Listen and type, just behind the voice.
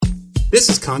This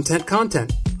is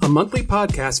Content, a monthly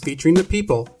podcast featuring the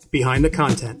people behind the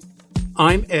content.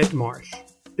 I'm Ed Marsh.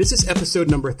 This is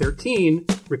episode number 13,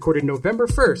 recorded November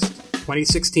 1st,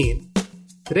 2016.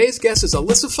 Today's guest is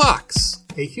Alyssa Fox,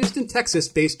 a Houston,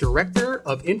 Texas-based Director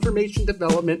of Information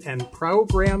Development and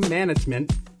Program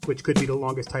Management, which could be the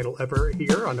longest title ever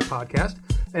here on the podcast.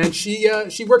 And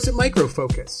she works at Micro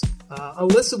Focus.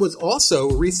 Alyssa was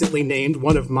also recently named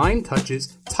one of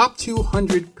MindTouch's top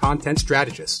 200 content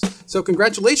strategists. So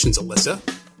congratulations, Alyssa.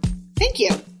 Thank you.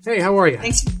 Hey, how are you?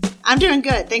 Thanks. I'm doing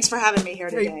good. Thanks for having me here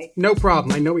today. Hey, no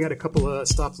problem. I know we had a couple of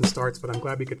stops and starts, but I'm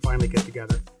glad we could finally get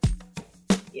together.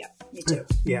 Yeah, me too.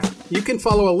 Yeah. You can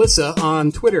follow Alyssa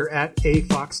on Twitter at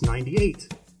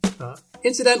afox98.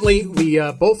 Incidentally, we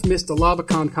both missed the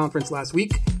LavaCon conference last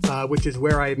week, which is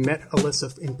where I met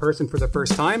Alyssa in person for the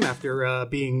first time after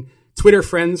being Twitter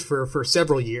friends for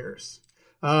several years.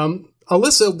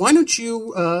 Alyssa, why don't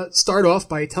you start off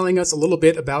by telling us a little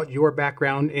bit about your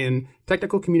background in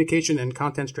technical communication and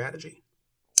content strategy?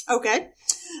 Okay.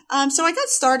 So I got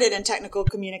started in technical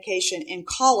communication in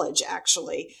college,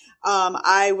 actually.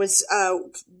 I was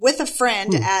with a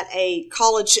friend at a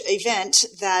college event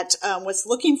that was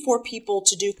looking for people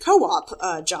to do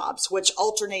co-op jobs, which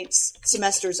alternates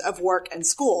semesters of work and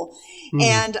school.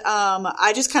 And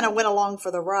I just kind of went along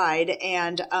for the ride.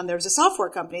 And there was a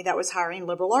software company that was hiring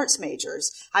liberal arts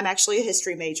majors. I'm actually a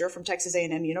history major from Texas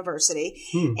A&M University.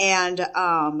 And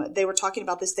they were talking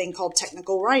about this thing called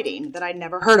technical writing that I'd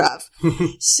never heard of.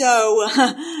 So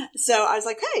I was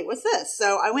like, hey, what's this?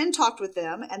 So I went and talked with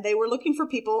them, and they were looking for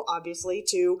people, obviously,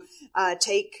 to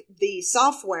take the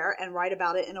software and write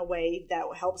about it in a way that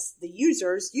helps the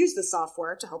users use the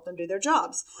software to help them do their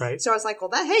jobs. Right. So I was like, well,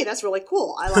 that's really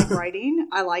cool. I like writing.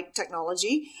 I like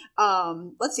technology.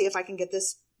 Let's see if I can get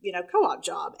this co-op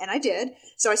job. And I did.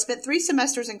 So I spent 3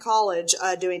 semesters in college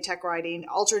doing tech writing,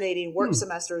 alternating work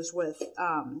semesters with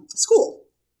school.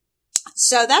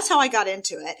 So that's how I got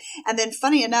into it. And then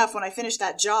funny enough, when I finished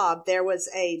that job, there was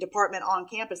a department on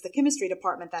campus, the chemistry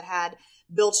department, that had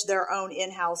built their own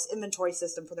in-house inventory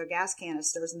system for their gas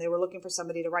canisters. And they were looking for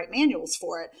somebody to write manuals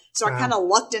for it. So I kind of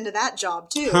lucked into that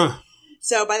job too.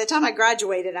 So by the time I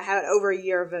graduated, I had over a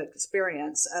year of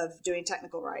experience of doing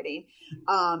technical writing,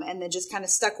 and then just kind of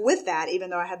stuck with that,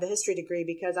 even though I had the history degree,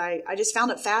 because I just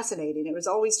found it fascinating. It was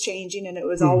always changing, and it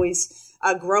was always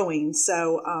growing.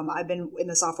 So I've been in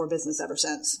the software business ever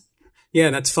since. Yeah,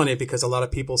 and that's funny because a lot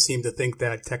of people seem to think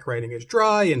that tech writing is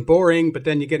dry and boring, but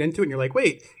then you get into it and you're like,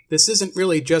 wait, this isn't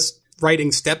really just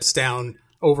writing steps down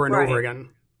over and over again.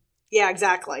 Yeah,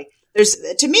 exactly.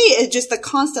 To me, it's just the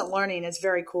constant learning is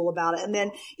very cool about it. And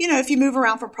then, if you move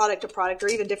around from product to product or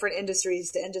even different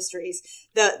industries to industries,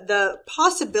 the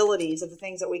possibilities of the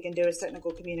things that we can do as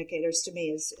technical communicators, to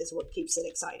me, is what keeps it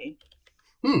exciting.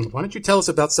 Why don't you tell us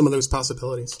about some of those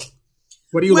possibilities?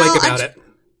 What do you like about it?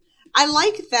 I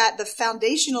like that the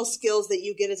foundational skills that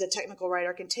you get as a technical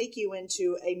writer can take you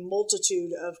into a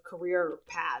multitude of career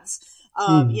paths.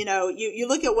 You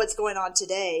look at what's going on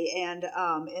today and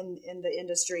in the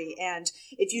industry, and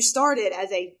if you started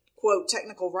as a quote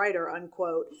technical writer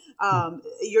unquote,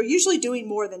 you're usually doing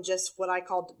more than just what I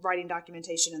call writing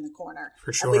documentation in the corner.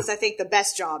 For sure. At least I think the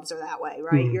best jobs are that way,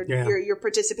 right? You're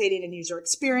participating in user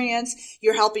experience.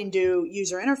 You're helping do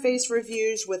user interface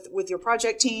reviews with your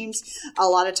project teams. A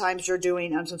lot of times you're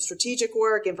doing some strategic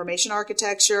work, information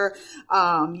architecture.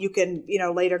 You can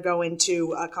later go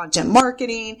into content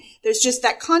marketing. There's just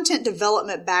that content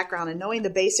development background, and knowing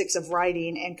the basics of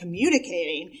writing and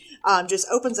communicating just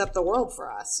opens up the world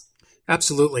for us.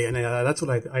 Absolutely. And that's what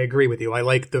I agree with you. I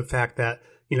like the fact that,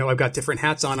 I've got different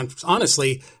hats on. And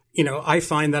honestly, I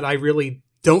find that I really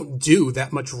don't do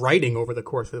that much writing over the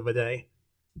course of a day.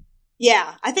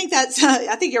 Yeah, I think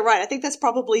you're right. I think that's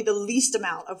probably the least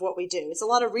amount of what we do. It's a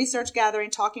lot of research gathering,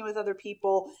 talking with other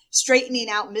people, straightening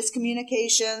out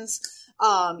miscommunications,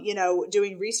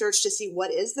 doing research to see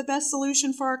what is the best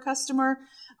solution for our customer.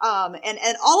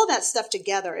 And all of that stuff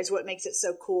together is what makes it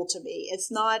so cool to me. It's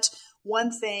not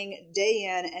one thing day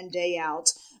in and day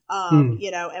out, and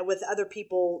with other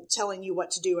people telling you what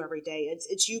to do every day.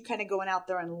 It's you kind of going out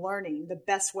there and learning the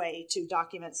best way to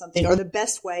document something, or the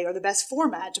best way or the best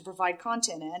format to provide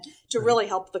content in to really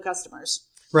help the customers.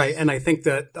 Right. And I think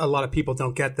that a lot of people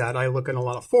don't get that. I look in a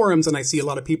lot of forums and I see a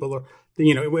lot of people,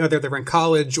 whether they're in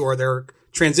college or they're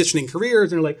transitioning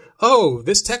careers, and they're like, oh,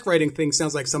 this tech writing thing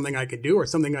sounds like something I could do or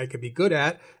something I could be good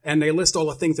at. And they list all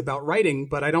the things about writing,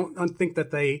 but I don't think that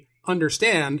they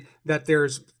understand that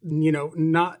there's,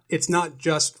 it's not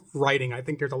just writing. I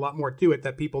think there's a lot more to it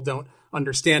that people don't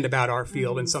understand about our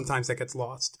field. And sometimes that gets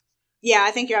lost. Yeah,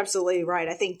 I think you're absolutely right.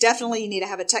 I think definitely you need to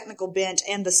have a technical bent,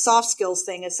 and the soft skills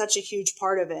thing is such a huge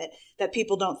part of it that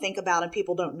people don't think about and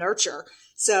people don't nurture.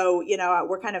 So,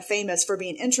 we're kind of famous for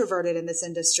being introverted in this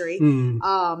industry.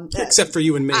 Except for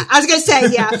you and me. I was going to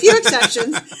say, yeah, a few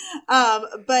exceptions.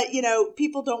 But,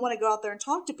 people don't want to go out there and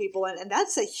talk to people. And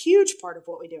that's a huge part of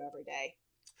what we do every day.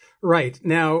 Right.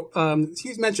 Now,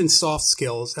 you mentioned soft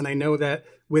skills, and I know that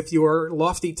with your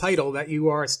lofty title that you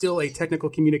are still a technical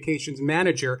communications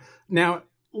manager. Now,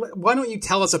 why don't you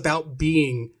tell us about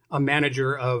being a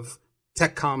manager of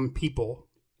TechCom people?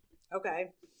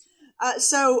 Okay.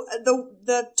 So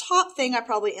the top thing I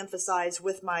probably emphasize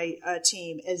with my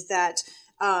team is that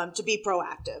to be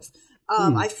proactive.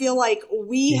 I feel like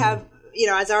we have,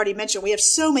 as I already mentioned, we have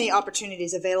so many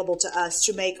opportunities available to us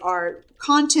to make our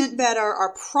content better,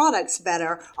 our products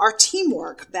better, our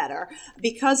teamwork better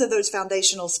because of those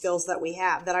foundational skills that we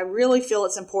have, that I really feel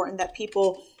it's important that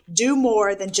people do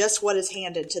more than just what is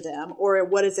handed to them or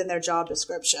what is in their job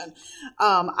description.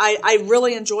 I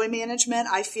really enjoy management.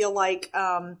 I feel like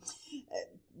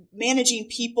managing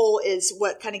people is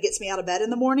what kind of gets me out of bed in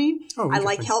the morning. I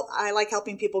like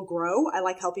helping people grow. I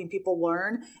like helping people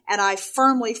learn. And I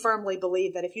firmly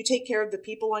believe that if you take care of the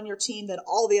people on your team, then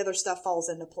all the other stuff falls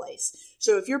into place.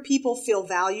 So if your people feel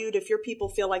valued, if your people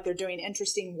feel like they're doing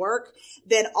interesting work,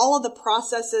 then all of the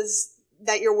processes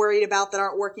that you're worried about that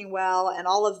aren't working well and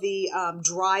all of the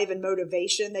drive and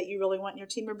motivation that you really want in your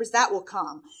team members, that will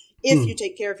come if you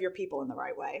take care of your people in the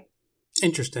right way.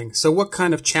 Interesting. So what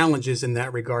kind of challenges in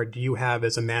that regard do you have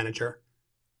as a manager?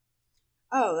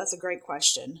 Oh, that's a great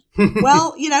question.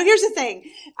 Well, here's the thing.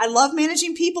 I love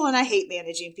managing people and I hate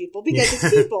managing people because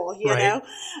it's people, right.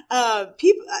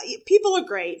 People are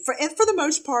great. And for the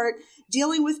most part,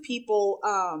 dealing with people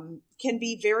can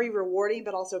be very rewarding,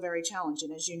 but also very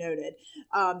challenging, as you noted.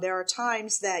 There are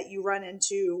times that you run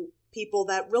into people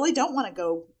that really don't want to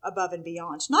go above and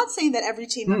beyond. Not saying that every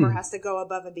team member has to go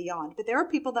above and beyond, but there are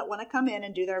people that want to come in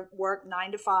and do their work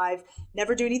 9 to 5,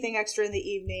 never do anything extra in the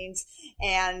evenings,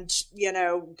 and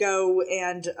go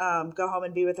home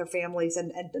and be with their families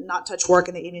and not touch work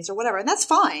in the evenings or whatever. And that's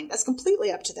fine. That's completely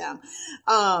up to them.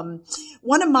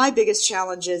 One of my biggest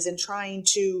challenges in trying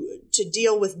to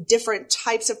deal with different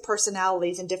types of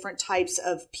personalities and different types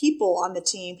of people on the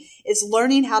team is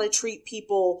learning how to treat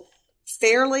people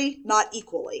fairly, not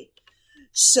equally.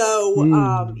 So,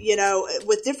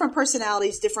 with different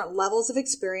personalities, different levels of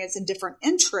experience, and different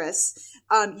interests,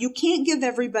 you can't give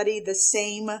everybody the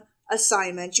same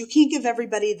assignment. You can't give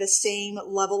everybody the same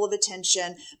level of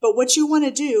attention. But what you want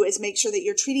to do is make sure that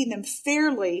you're treating them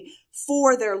fairly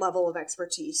for their level of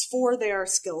expertise, for their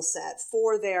skill set,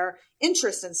 for their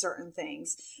interest in certain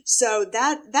things. So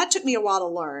that took me a while to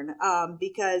learn,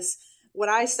 because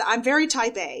I'm very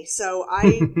type A, so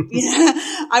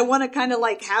I want to kind of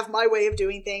like have my way of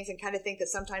doing things and kind of think that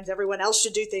sometimes everyone else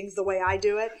should do things the way I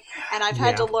do it. And I've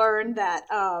had to learn that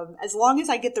as long as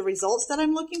I get the results that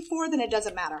I'm looking for, then it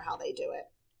doesn't matter how they do it.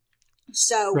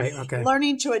 So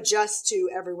learning to adjust to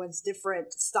everyone's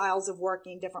different styles of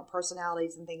working, different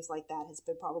personalities and things like that has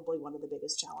been probably one of the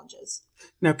biggest challenges.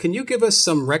 Now, can you give us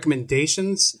some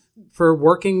recommendations for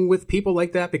working with people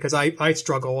like that? Because I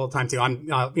struggle all the time too.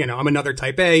 I'm another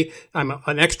type A. I'm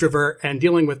an extrovert, and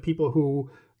dealing with people who,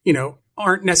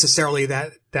 aren't necessarily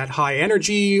that high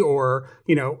energy or,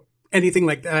 anything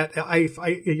like that.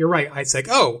 You're right. I'd say,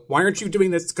 oh, why aren't you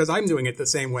doing this? Because I'm doing it the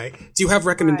same way. Do you have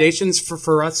recommendations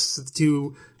for us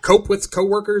to cope with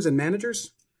coworkers and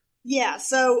managers? Yeah.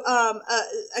 So,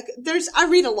 I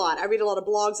read a lot. I read a lot of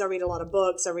blogs. I read a lot of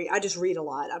books. I just read a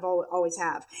lot. I've always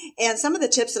have. And some of the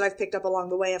tips that I've picked up along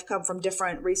the way have come from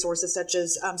different resources, such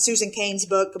as, Susan Cain's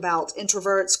book about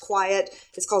introverts, Quiet.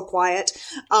 It's called Quiet.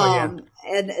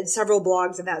 And several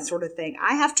blogs and that sort of thing.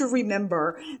 I have to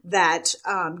remember that,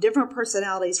 different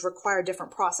personalities require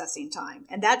different processing time.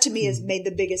 And that to me has made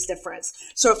the biggest difference.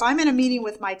 So if I'm in a meeting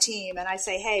with my team and I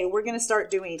say, hey, we're going to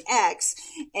start doing X,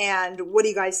 and what do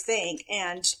you guys think?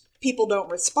 And people don't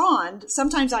respond,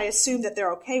 sometimes I assume that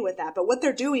they're okay with that. But what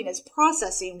they're doing is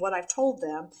processing what I've told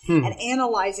them and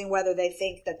analyzing whether they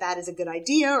think that is a good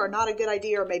idea or not a good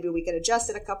idea, or maybe we could adjust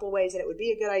it a couple ways and it would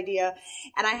be a good idea.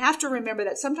 And I have to remember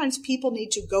that sometimes people need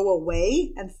to go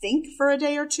away and think for a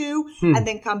day or two and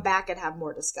then come back and have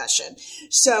more discussion.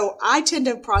 So I tend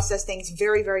to process things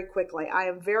very, very quickly. I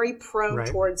am very prone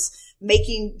towards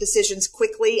making decisions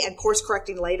quickly and course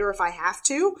correcting later if I have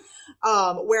to.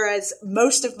 Whereas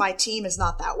most of my team is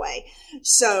not that way.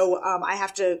 So, I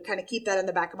have to kind of keep that in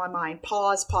the back of my mind.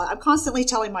 Pause. I'm constantly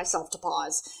telling myself to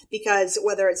pause, because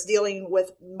whether it's dealing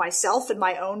with myself and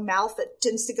my own mouth that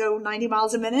tends to go 90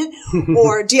 miles a minute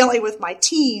or dealing with my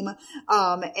team,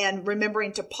 and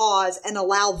remembering to pause and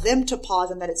allow them to pause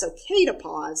and that it's okay to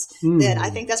pause, then I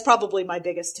think that's probably my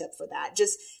biggest tip for that.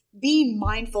 Just being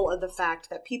mindful of the fact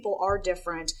that people are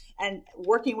different and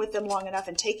working with them long enough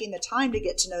and taking the time to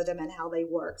get to know them and how they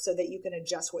work so that you can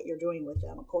adjust what you're doing with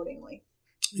them accordingly.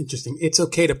 Interesting. It's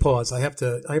okay to pause. I have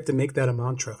to make that a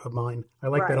mantra of mine. I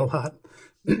like that a lot.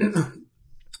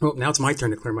 Well, now it's my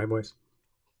turn to clear my voice.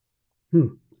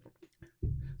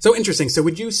 So interesting. So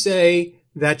would you say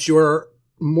that you're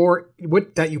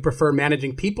that you prefer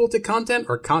managing people to content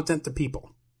or content to people?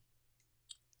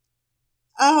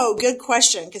 Oh, good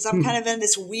question. Because I'm kind of in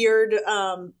this weird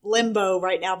limbo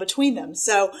right now between them.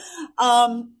 So,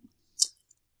 well,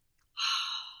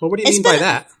 what do you mean by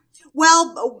that?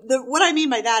 Well, what I mean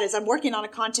by that is I'm working on a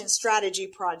content strategy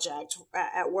project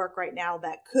at work right now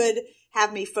that could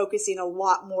have me focusing a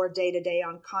lot more day to day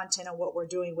on content and what we're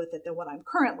doing with it than what I'm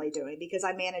currently doing, because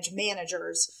I manage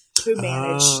managers who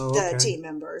manage the team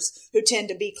members who tend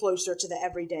to be closer to the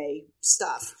everyday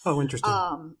stuff. Oh, interesting.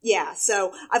 Yeah.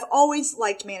 So I've always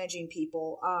liked managing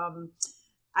people.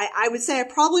 I would say I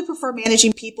probably prefer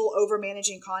managing people over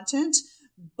managing content,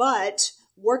 but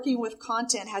working with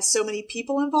content has so many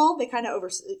people involved, they kind of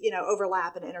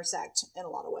overlap and intersect in a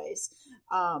lot of ways.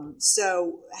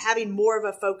 So having more of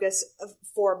a focus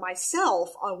for myself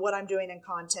on what I'm doing in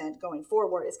content going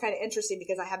forward is kind of interesting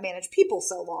because I have managed people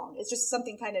so long. It's just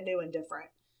something kind of new and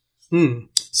different.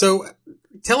 So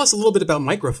tell us a little bit about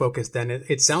Micro Focus then.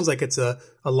 It sounds like it's a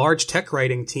large tech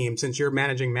writing team, since you're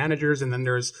managing managers and then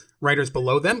there's writers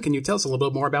below them. Can you tell us a little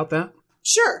bit more about that?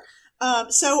 Sure.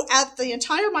 So at the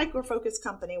entire Micro Focus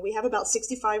company, we have about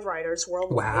 65 writers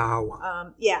worldwide.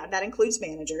 Wow. Yeah, that includes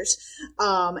managers.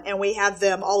 And we have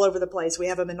them all over the place. We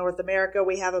have them in North America.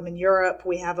 We have them in Europe.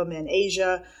 We have them in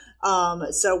Asia.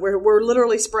 So we're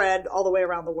literally spread all the way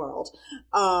around the world.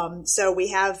 So we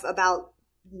have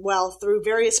through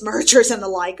various mergers and the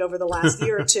like over the last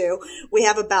year or two, we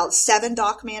have about 7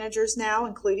 doc managers now,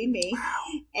 including me.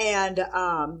 Wow. And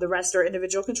the rest are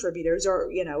individual contributors or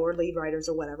lead writers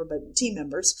or whatever, but team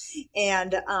members.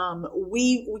 And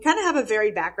we kind of have a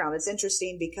varied background. It's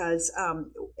interesting because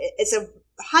it's a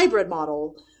hybrid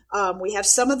model. We have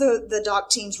some of the doc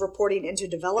teams reporting into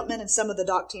development and some of the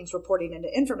doc teams reporting into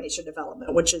information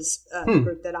development, which is the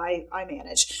group that I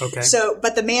manage. Okay. So,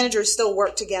 but the managers still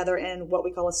work together in what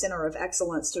we call a center of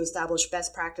excellence to establish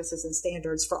best practices and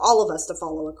standards for all of us to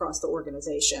follow across the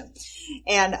organization.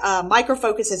 And Micro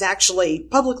Focus has actually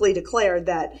publicly declared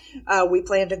that we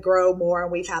plan to grow more,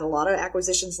 and we've had a lot of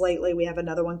acquisitions lately. We have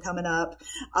another one coming up.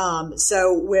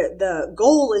 So the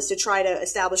goal is to try to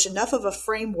establish enough of a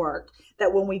framework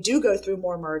that when we do go through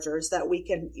more mergers, that we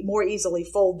can more easily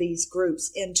fold these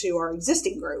groups into our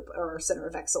existing group or our center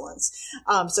of excellence.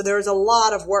 So there's a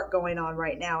lot of work going on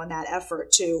right now in that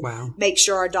effort to make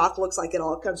sure our doc looks like it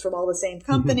all comes from all the same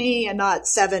company and not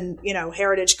 7,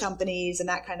 heritage companies and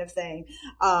that kind of thing.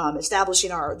 Establishing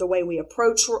the way we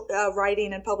approach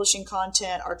writing and publishing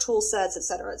content, our tool sets, et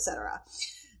cetera, et cetera.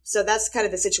 So that's kind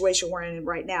of the situation we're in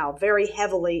right now. Very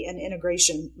heavily in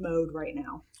integration mode right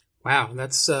now. Wow,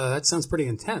 that sounds pretty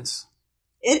intense.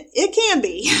 It can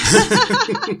be.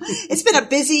 It's been a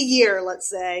busy year, let's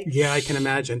say. Yeah, I can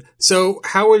imagine. So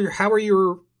how are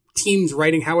your teams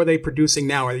writing? How are they producing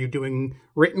now? Are you doing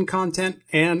written content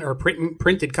or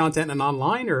printed content and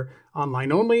online, or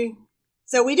online only?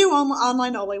 So we do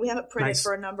online only. We haven't printed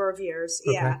for a number of years.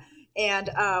 Okay. Yeah. And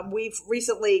we've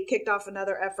recently kicked off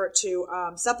another effort to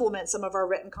supplement some of our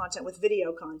written content with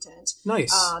video content.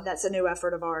 Nice. That's a new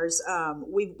effort of ours.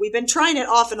 We've been trying it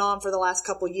off and on for the last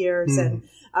couple of years, and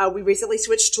we recently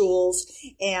switched tools,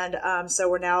 and so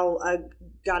we're now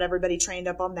got everybody trained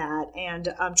up on that, and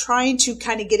I'm trying to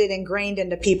kind of get it ingrained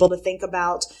into people to think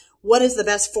about what is the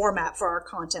best format for our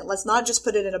content. Let's not just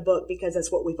put it in a book because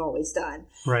that's what we've always done.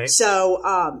 Right.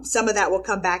 So some of that will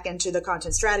come back into the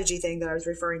content strategy thing that I was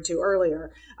referring to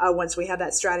earlier. Once we have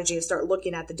that strategy and start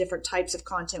looking at the different types of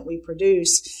content we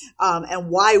produce and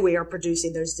why we are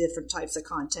producing those different types of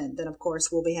content, then of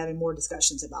course we'll be having more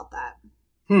discussions about that.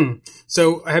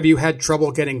 So have you had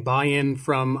trouble getting buy-in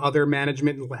from other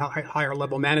management, higher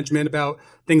level management, about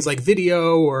things like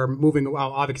video or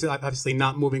obviously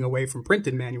not moving away from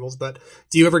printed manuals, but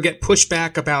do you ever get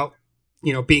pushback about,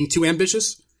 being too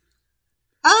ambitious?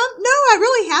 No, I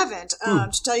really haven't,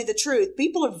 to tell you the truth.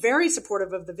 People are very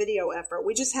supportive of the video effort.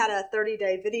 We just had a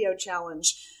 30-day video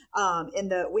challenge.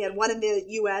 We had one in the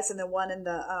U.S. and then one in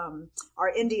our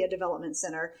India Development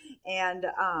Center. And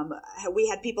we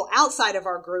had people outside of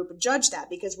our group judge that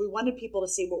because we wanted people to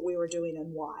see what we were doing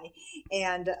and why.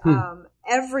 And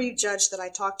every judge that I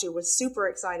talked to was super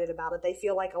excited about it. They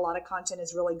feel like a lot of content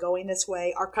is really going this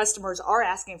way. Our customers are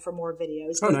asking for more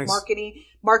videos, both nice.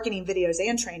 marketing videos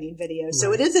and training videos.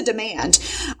 So it is a demand.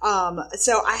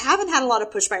 So I haven't had a lot of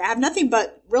pushback. I have nothing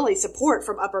but really support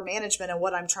from upper management and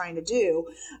what I'm trying to do.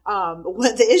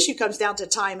 When the issue comes down to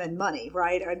time and money,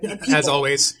 right? And people. As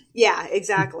always. Yeah,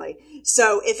 exactly.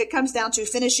 So if it comes down to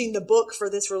finishing the book for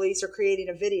this release or creating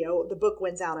a video, the book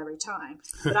wins out every time.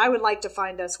 But I would like to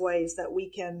find us ways that we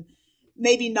can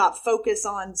maybe not focus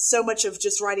on so much of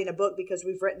just writing a book because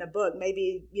we've written a book.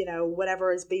 Maybe,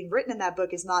 whatever is being written in that book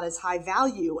is not as high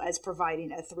value as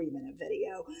providing a 3-minute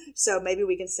video. So maybe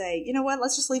we can say, you know what,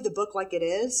 let's just leave the book like it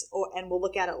is, and we'll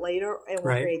look at it later and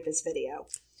we'll create this video.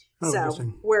 So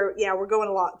we're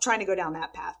trying to go down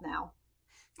that path now.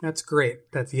 That's great.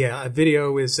 A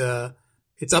video is,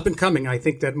 it's up and coming. I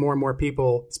think that more and more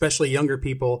people, especially younger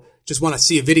people, just want to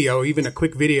see a video, even a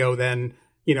quick video, than,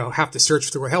 have to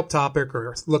search through a help topic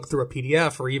or look through a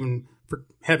PDF or even, for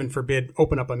heaven forbid,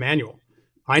 open up a manual.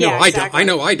 I know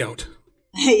I don't.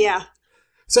 Yeah.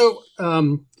 So,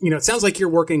 it sounds like you're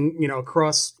working,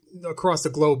 across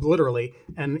the globe, literally.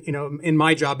 And, in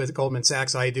my job at Goldman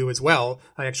Sachs, I do as well.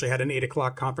 I actually had an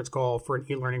 8:00 conference call for an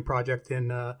e-learning project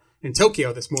in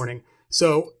Tokyo this morning.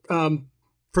 So,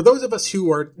 for those of us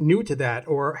who are new to that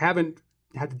or haven't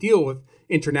had to deal with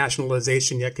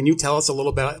internationalization yet, can you tell us a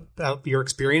little bit about your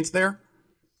experience there?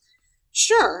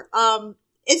 Sure.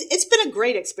 It's been a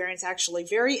great experience, actually.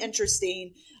 Very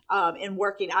interesting. In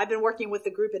working. I've been working with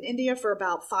the group in India for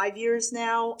about 5 years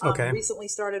now. Recently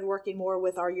started working more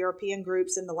with our European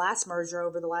groups in the last merger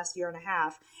over the last year and a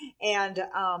half. And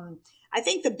I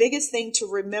think the biggest thing to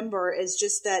remember is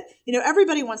just that,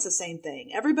 everybody wants the same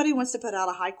thing. Everybody wants to put out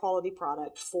a high quality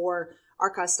product for our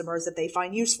customers that they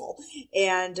find useful.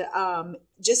 And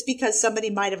just because somebody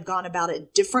might have gone about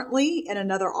it differently in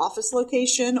another office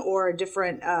location or a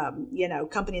different,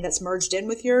 company that's merged in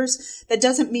with yours, that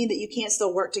doesn't mean that you can't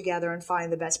still work together and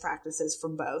find the best practices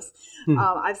from both.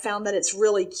 I've found that it's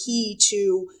really key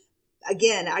to,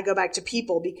 again, I go back to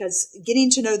people because getting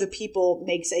to know the people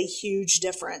makes a huge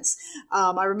difference.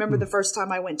 I remember the first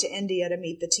time I went to India to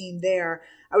meet the team there,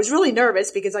 I was really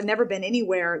nervous because I'd never been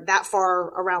anywhere that far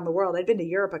around the world. I'd been to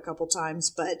Europe a couple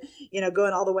times, but,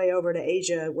 going all the way over to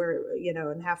Asia where,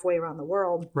 and halfway around the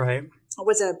world. Right.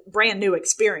 Was a brand new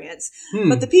experience,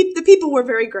 but the people were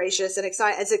very gracious and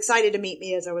as excited to meet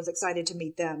me as I was excited to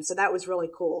meet them. So that was really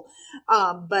cool.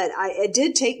 But it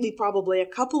did take me probably a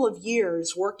couple of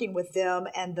years working with them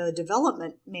and the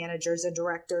development managers and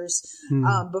directors,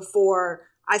 before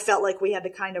I felt like we had the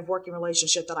kind of working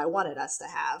relationship that I wanted us to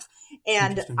have.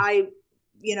 And I,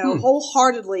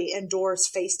 wholeheartedly endorse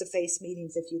face-to-face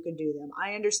meetings if you can do them.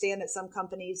 I understand that some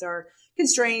companies are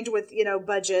constrained with,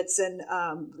 budgets and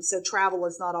so travel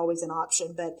is not always an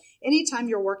option. But anytime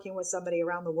you're working with somebody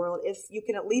around the world, if you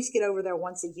can at least get over there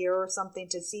once a year or something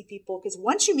to see people, because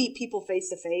once you meet people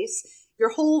face-to-face, your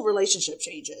whole relationship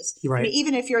changes. Right. I mean,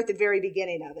 even if you're at the very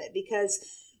beginning of it, because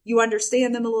you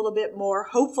understand them a little bit more.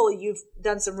 Hopefully you've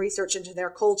done some research into their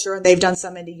culture and they've done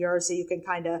some into yours. So you can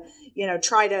kind of,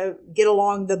 try to get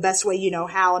along the best way you know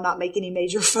how and not make any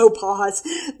major faux pas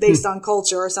based on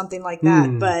culture or something like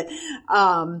that. But,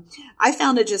 I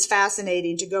found it just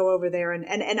fascinating to go over there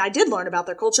and I did learn about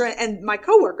their culture and my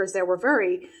coworkers there were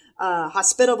very,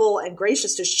 hospitable and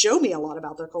gracious to show me a lot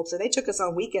about their culture. They took us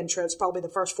on weekend trips, probably the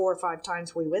first 4 or 5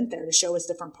 times we went there to show us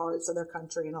different parts of their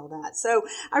country and all that. So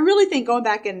I really think going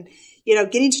back and,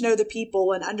 getting to know the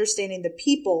people and understanding the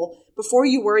people before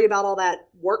you worry about all that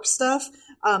work stuff,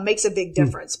 makes a big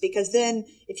difference because then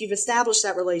if you've established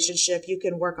that relationship, you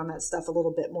can work on that stuff a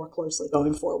little bit more closely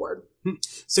going forward.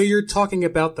 So you're talking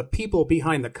about the people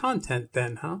behind the content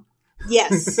then, huh?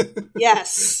 Yes.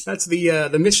 Yes. That's the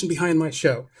mission behind my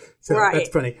show. So right. That's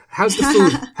funny. How's the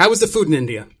food? How is the food in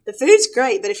India? The food's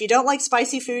great, but if you don't like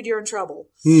spicy food, you're in trouble.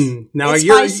 Now it's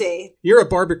spicy. You're a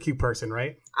barbecue person,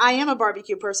 right? I am a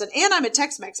barbecue person, and I'm a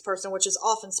Tex-Mex person, which is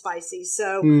often spicy.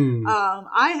 So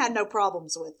I had no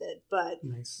problems with it, but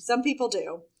some people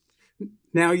do.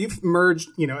 Now you've merged.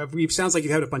 It sounds like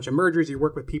you've had a bunch of mergers. You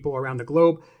work with people around the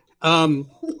globe.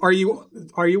 Are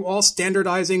you all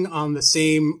standardizing on the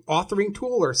same authoring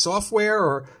tool or software,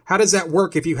 or how does that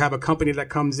work if you have a company that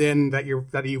comes in that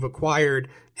you've acquired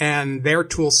and their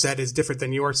tool set is different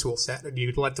than your tool set? Do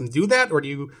you let them do that, or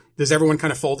does everyone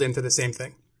kind of fold into the same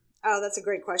thing? Oh, that's a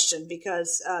great question,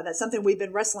 because that's something we've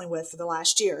been wrestling with for the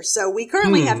last year. So we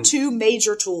currently have two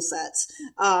major tool sets.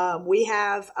 We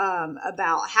have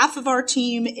about half of our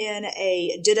team in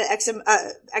a DITA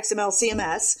XML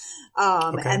CMS.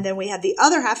 And then we have the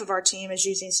other half of our team is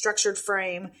using structured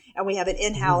frame, and we have an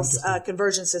in-house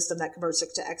conversion system that converts it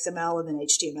to XML and then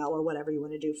HTML or whatever you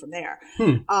want to do from there.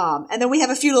 And then we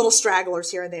have a few little stragglers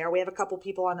here and there. We have a couple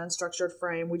people on unstructured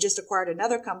frame. We just acquired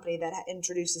another company that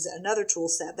introduces another tool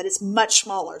set, but it's much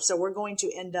smaller. So we're going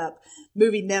to end up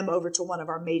moving them over to one of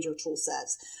our major tool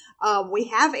sets. We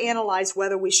have analyzed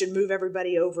whether we should move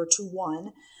everybody over to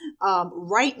one.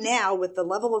 Right now, with the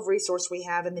level of resource we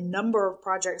have and the number of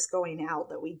projects going out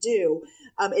that we do,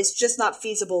 it's just not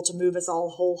feasible to move us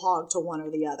all whole hog to one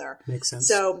or the other. Makes sense.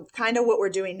 So kind of what we're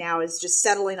doing now is just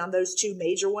settling on those two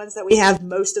major ones that we have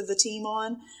most of the team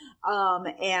on.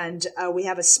 And we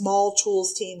have a small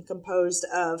tools team composed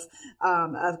of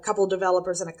a couple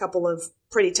developers and a couple of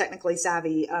pretty technically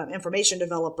savvy information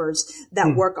developers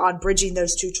that work on bridging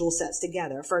those two tool sets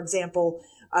together. For example,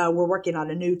 we're working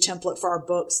on a new template for our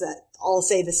books that all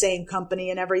say the same company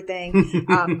and everything.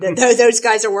 Those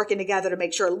guys are working together to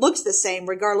make sure it looks the same,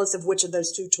 regardless of which of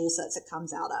those two tool sets it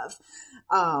comes out of.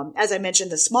 As I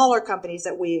mentioned, the smaller companies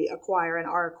that we acquire and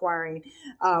are acquiring,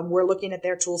 we're looking at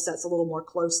their tool sets a little more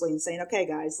closely and saying, okay,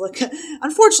 guys, look,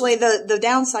 unfortunately, the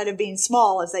downside of being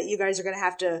small is that you guys are going to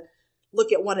have to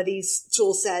look at one of these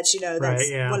tool sets,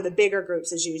 that's one of the bigger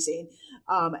groups is using.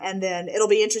 And then it'll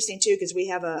be interesting too, because we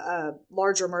have a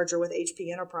larger merger with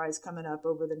HP Enterprise coming up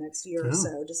over the next year or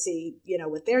so to see,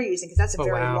 what they're using, because that's a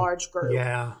very large group.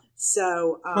 Yeah.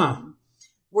 So,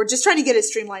 we're just trying to get as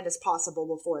streamlined as possible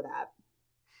before that.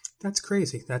 That's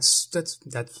crazy. That's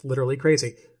literally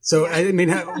crazy. So, I mean,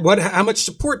 how much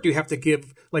support do you have to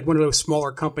give, like one of those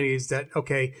smaller companies that,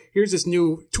 okay, here's this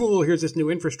new tool, here's this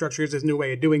new infrastructure, here's this new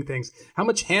way of doing things. How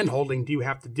much hand-holding do you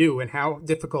have to do, and how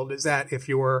difficult is that if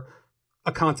you're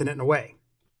a continent away?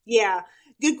 Yeah.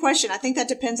 Good question. I think that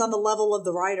depends on the level of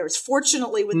the writers.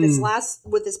 Fortunately, with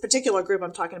this particular group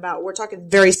I'm talking about, we're talking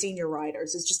very senior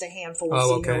writers. It's just a handful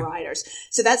of senior writers.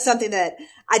 So that's something that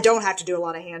I don't have to do a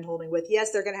lot of hand holding with.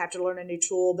 Yes, they're going to have to learn a new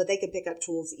tool, but they can pick up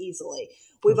tools easily.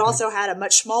 We've also had a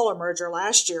much smaller merger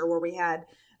last year where we had,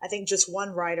 I think, just one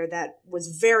writer that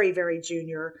was very, very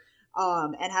junior,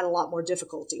 and had a lot more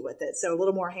difficulty with it. So a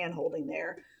little more hand holding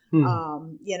there.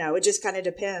 It just kind of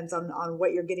depends on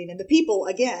what you're getting. And the people,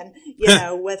 again,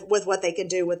 with what they can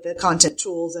do with the content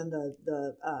tools and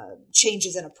the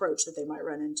changes in approach that they might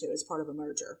run into as part of a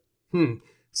merger.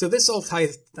 So this all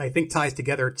ties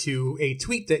together to a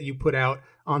tweet that you put out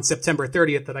on September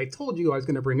 30th that I told you I was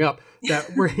going to bring up,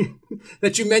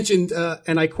 that you mentioned,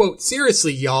 and I quote,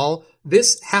 "Seriously, y'all,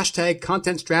 this hashtag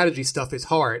content strategy stuff is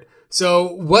hard."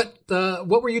 So what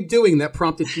were you doing that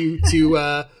prompted you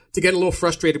to get a little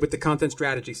frustrated with the content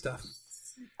strategy stuff?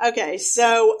 Okay,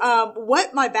 so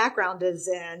what my background is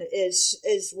in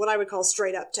is what I would call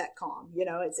straight up tech comm.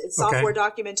 It's software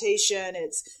documentation,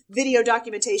 it's video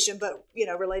documentation, but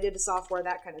related to software,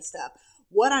 that kind of stuff.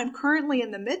 What I'm currently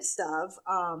in the midst of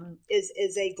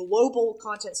is a global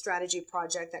content strategy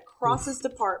project that crosses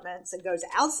departments and goes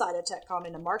outside of tech comm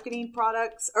into marketing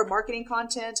products or marketing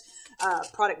content,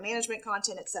 product management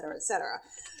content, et cetera, et cetera.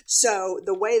 So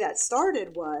the way that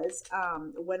started was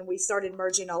when we started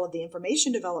merging all of the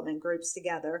information development groups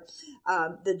together,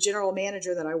 the general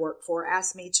manager that I work for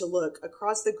asked me to look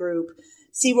across the group,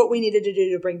 see what we needed to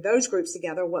do to bring those groups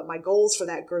together, what my goals for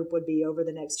that group would be over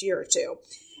the next year or two.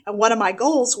 And one of my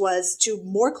goals was to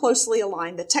more closely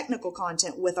align the technical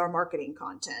content with our marketing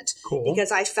content. Cool.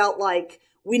 Because I felt like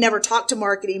we never talked to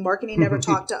marketing never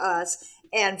talked to us.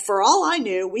 And for all I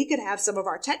knew, we could have some of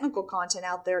our technical content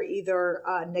out there either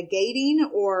negating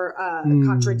or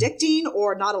contradicting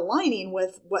or not aligning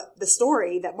with what the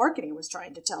story that marketing was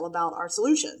trying to tell about our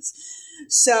solutions.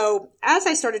 So as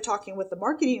I started talking with the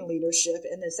marketing leadership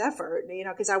in this effort,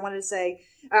 because I wanted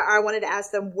to ask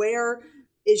them, where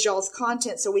is y'all's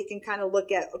content, so we can kind of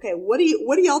look at, okay, what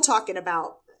are y'all talking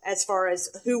about as far as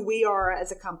who we are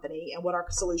as a company and what our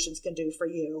solutions can do for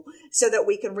you, so that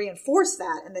we can reinforce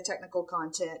that in the technical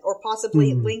content, or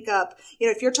possibly link up,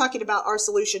 if you're talking about our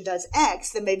solution does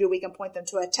X, then maybe we can point them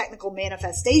to a technical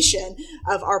manifestation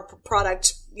of our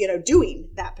product doing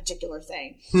that particular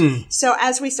thing. So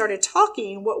as we started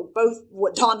talking,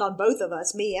 what dawned on both of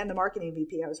us, me and the marketing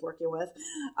VP I was working with,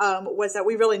 was that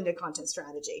we really needed content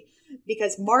strategy,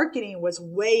 because marketing was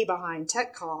way behind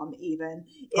TechCom even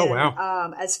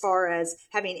as far as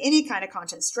having any kind of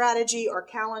content strategy or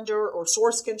calendar or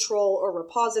source control or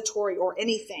repository or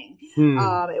anything.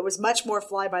 It was much more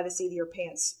fly by the seat of your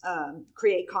pants,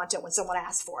 create content when someone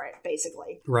asked for it,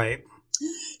 basically. Right.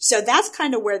 So that's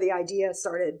kind of where the idea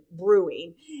started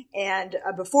brewing. And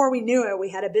before we knew it, we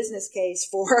had a business case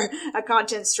for a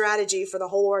content strategy for the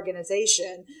whole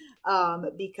organization.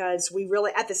 Because we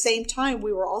really, at the same time,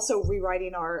 we were also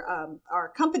rewriting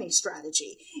our company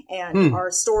strategy and our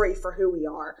story for who we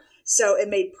are. So it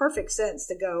made perfect sense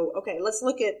to go, okay, let's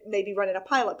look at maybe running a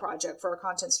pilot project for a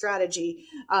content strategy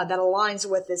that aligns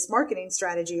with this marketing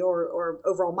strategy or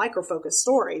overall micro-focus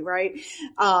story, right?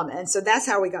 And so that's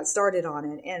how we got started on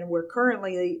it. And we're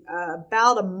currently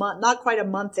about a month, not quite a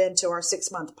month into our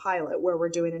 6-month pilot, where we're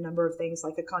doing a number of things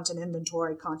like a content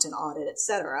inventory, content audit, et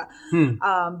cetera.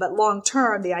 But long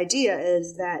term, the idea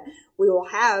is that we will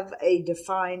have a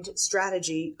defined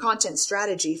strategy, content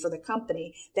strategy for the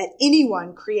company that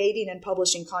anyone creating and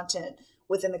publishing content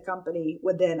within the company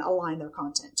would then align their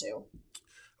content to.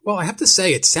 Well, I have to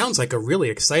say, it sounds like a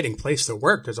really exciting place to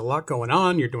work. There's a lot going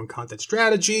on. You're doing content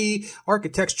strategy,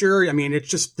 architecture. I mean, it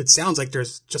sounds like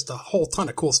there's just a whole ton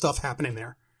of cool stuff happening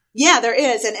there. Yeah, there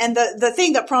is. And the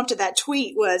thing that prompted that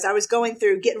tweet was I was going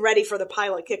through getting ready for the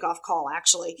pilot kickoff call,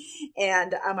 actually.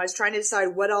 And I was trying to decide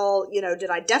what all, did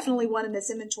I definitely want in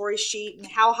this inventory sheet, and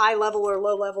how high level or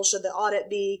low level should the audit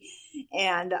be?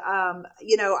 And,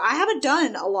 I haven't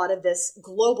done a lot of this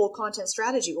global content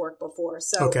strategy work before.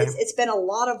 So it's been a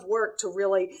lot of work to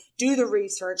really do the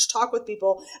research, talk with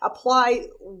people, apply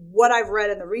what I've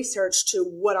read in the research to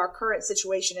what our current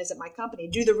situation is at my company,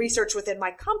 do the research within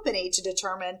my company to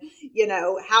determine,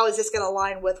 how is this going to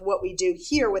align with what we do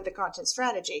here with the content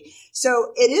strategy.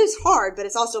 So it is hard, but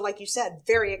it's also, like you said,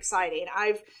 very exciting.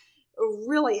 I've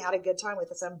really had a good time with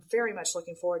this. I'm very much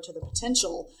looking forward to the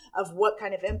potential of what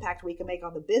kind of impact we can make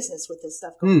on the business with this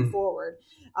stuff going forward.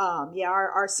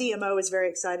 Our CMO is very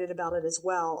excited about it as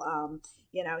well.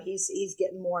 He's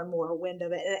getting more and more wind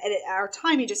of it. And our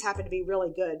timing just happened to be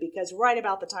really good, because right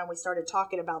about the time we started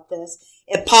talking about this,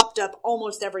 it popped up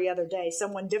almost every other day.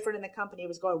 Someone different in the company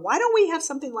was going, why don't we have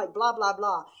something like blah, blah,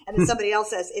 blah? And then somebody else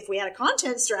says, if we had a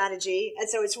content strategy. And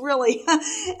so it's really,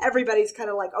 everybody's kind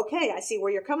of like, okay, I see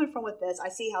where you're coming from with this. I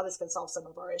see how this can solve some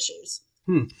of our issues.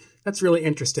 That's really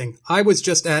interesting. I was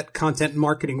just at Content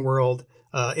Marketing World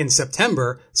in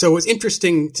September. So it was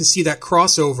interesting to see that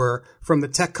crossover from the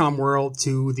TechCom world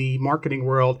to the marketing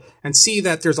world, and see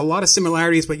that there's a lot of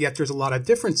similarities, but yet there's a lot of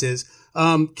differences.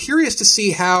 Curious to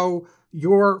see how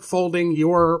you're folding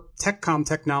your TechCom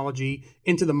technology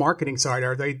into the marketing side.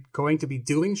 Are they going to be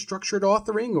doing structured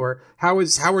authoring, or how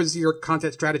is your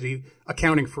content strategy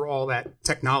accounting for all that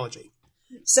technology?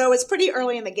 So it's pretty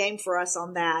early in the game for us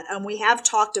on that. We have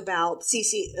talked about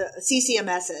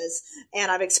CCMSs,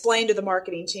 and I've explained to the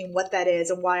marketing team what that is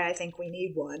and why I think we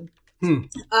need one.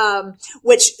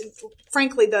 Which,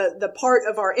 frankly, the part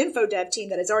of our info dev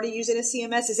team that is already using a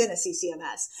CMS is in a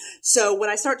CCMS. So when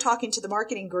I start talking to the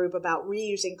marketing group about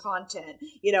reusing content,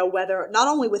 whether not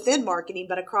only within marketing,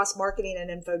 but across marketing and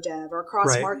info dev, or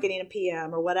across marketing and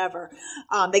PM, or whatever,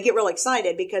 they get real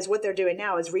excited, because what they're doing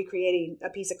now is recreating a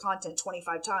piece of content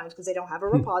 25 times because they don't have a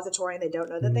repository and they don't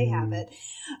know that they have it.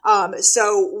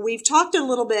 So we've talked a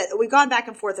little bit, we've gone back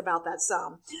and forth about that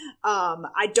some.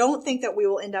 I don't think that we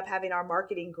will end up having our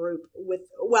marketing group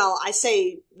I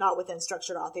say not within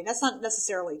structured authoring. That's not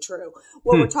necessarily true.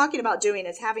 What we're talking about doing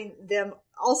is having them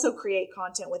also create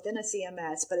content within a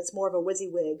CMS, but it's more of a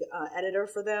WYSIWYG editor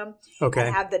for them. Okay.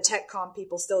 And have the TechCom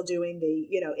people still doing the,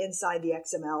 inside the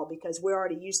XML, because we're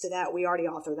already used to that. We already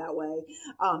author that way.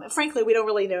 And frankly, we don't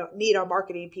really need our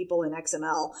marketing people in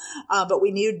XML, but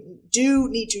we do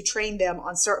need to train them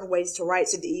on certain ways to write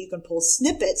so that you can pull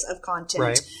snippets of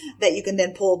content that you can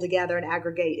then pull together and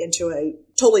aggregate into a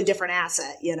totally different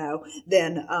asset,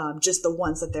 than just the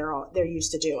ones that they're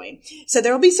used to doing. So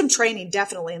there will be some training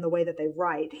definitely in the way that they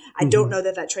write. I don't know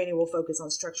that training will focus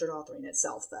on structured authoring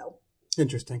itself, though.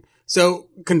 Interesting. So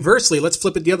conversely, let's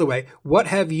flip it the other way. What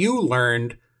have you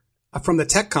learned from the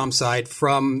TechCom side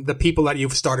from the people that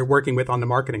you've started working with on the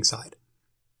marketing side?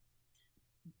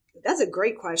 That's a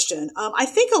great question. I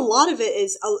think a lot of it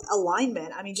is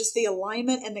alignment. I mean, just the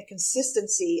alignment and the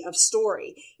consistency of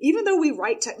story. Even though we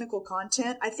write technical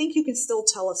content, I think you can still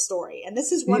tell a story. And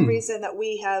this is one reason that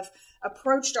we have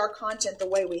approached our content the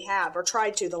way we have, or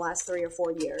tried to, the last 3 or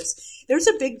 4 years. There's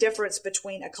a big difference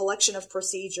between a collection of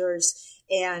procedures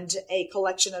and a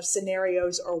collection of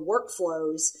scenarios or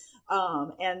workflows,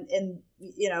 and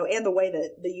the way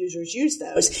that the users use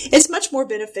those. It's much more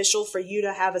beneficial for you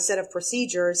to have a set of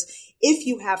procedures if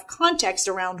you have context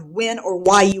around when or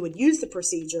why you would use the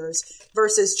procedures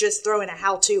versus just throwing a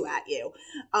how-to at you.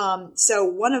 So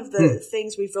one of the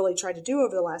things we've really tried to do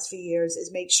over the last few years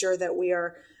is make sure that we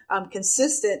are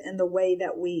consistent in the way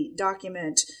that we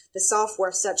document the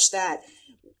software such that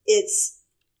it's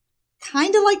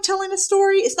kind of like telling a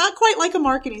story. It's not quite like a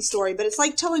marketing story, but it's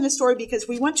like telling a story because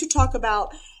we want to talk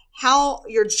about how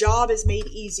your job is made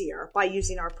easier by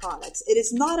using our products. It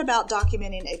is not about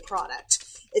documenting a product.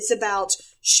 It's about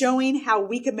showing how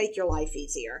we can make your life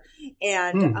easier.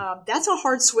 And that's a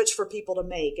hard switch for people to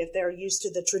make if they're used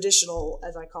to the traditional,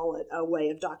 as I call it, a way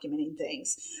of documenting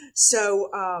things. So,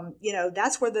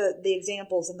 that's where the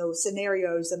examples and the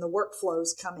scenarios and the workflows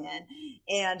come in.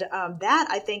 And that,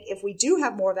 I think, if we do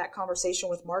have more of that conversation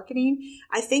with marketing,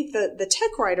 I think the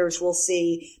tech writers will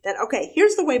see that, okay,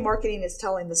 here's the way marketing is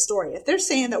telling the story. If they're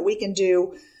saying that we can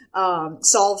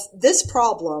solve this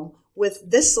problem with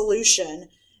this solution,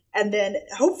 and then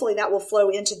hopefully that will flow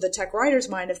into the tech writer's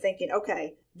mind of thinking,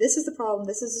 okay, this is the problem,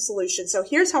 this is the solution. So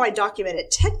here's how I document it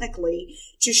technically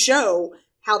to show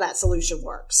how that solution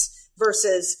works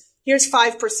versus here's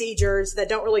 5 procedures that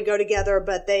don't really go together,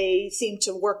 but they seem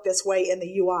to work this way in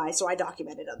the UI. So I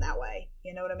documented them that way.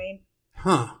 You know what I mean?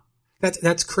 Huh.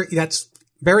 That's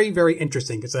very, very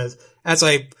interesting because as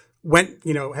I went,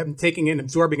 I'm taking in,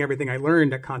 absorbing everything I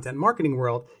learned at Content Marketing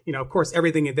World, of course,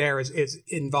 everything in there is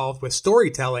involved with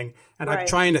storytelling. And I'm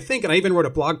trying to think, and I even wrote a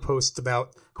blog post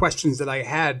about questions that I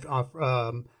had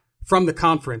from the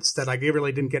conference that I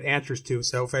really didn't get answers to.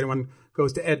 So if anyone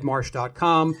goes to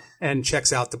edmarsh.com and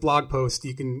checks out the blog post,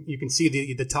 you can see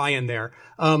the tie-in there.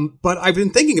 But I've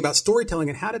been thinking about storytelling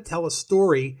and how to tell a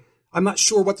story. I'm not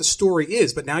sure what the story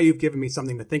is, but now you've given me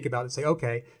something to think about and say,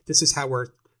 okay, this is how we're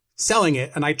selling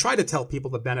it. And I try to tell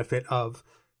people the benefit of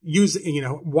using,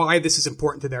 why this is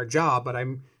important to their job, but I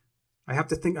have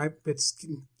to think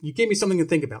you gave me something to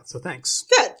think about. So thanks.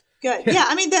 Good. Yeah.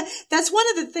 I mean, that's one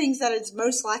of the things that is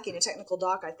most lacking in technical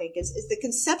doc, I think, is the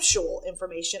conceptual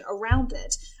information around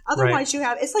it. Otherwise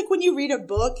it's like when you read a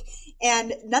book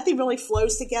and nothing really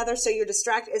flows together. So you're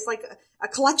distracted. It's like a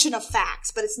collection of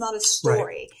facts, but it's not a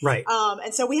story. Right.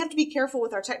 And so we have to be careful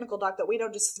with our technical doc that we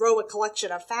don't just throw a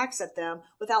collection of facts at them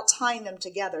without tying them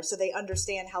together so they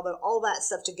understand how all that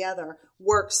stuff together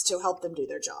works to help them do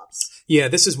their jobs. Yeah.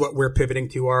 This is what we're pivoting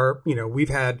to. We've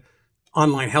had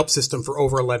online help system for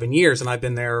over 11 years, and I've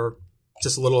been there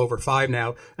just a little over 5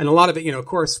 now. And a lot of it, of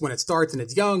course, when it starts and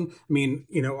it's young,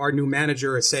 our new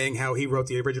manager is saying how he wrote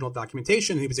the original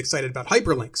documentation and he was excited about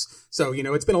hyperlinks. So,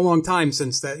 it's been a long time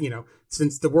since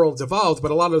the world's evolved,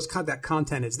 but a lot of that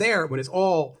content is there when it's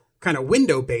all kind of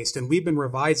window based, and we've been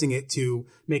revising it to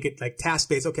make it like task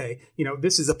based. Okay,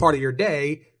 this is a part of your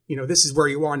day. This is where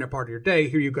you are in a part of your day.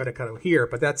 Here you got to kind of here,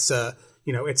 but that's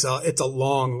it's a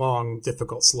long, long,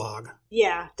 difficult slog.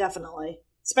 Yeah, definitely.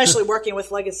 Especially working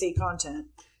with legacy content.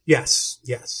 Yes.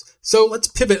 So let's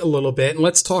pivot a little bit and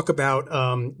let's talk about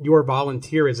your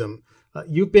volunteerism.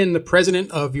 You've been the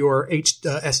president of your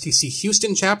STC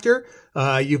Houston chapter.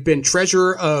 You've been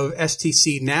treasurer of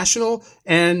STC National,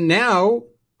 and now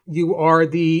you are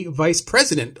the vice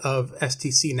president of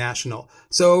STC National.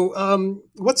 So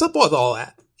what's up with all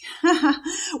that?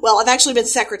 Well, I've actually been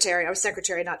secretary. I was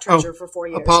secretary, not treasurer, for 4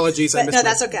 years. Apologies. No,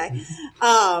 that's okay.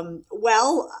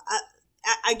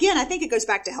 Again, I think it goes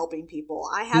back to helping people.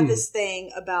 I have this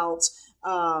thing about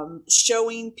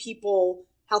showing people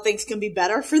how things can be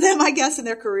better for them, I guess, in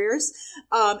their careers.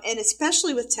 And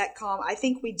especially with TechCom, I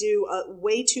think we do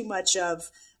way too much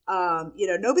of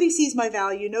nobody sees my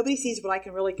value. Nobody sees what I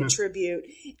can really contribute.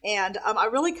 And I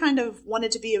really kind of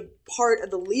wanted to be a part of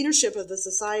the leadership of the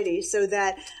society so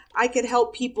that I could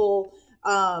help people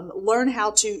learn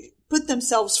how to put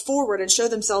themselves forward and show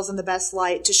themselves in the best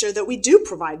light to show that we do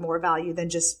provide more value than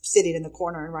just sitting in the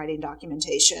corner and writing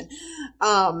documentation.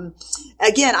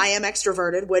 Again, I am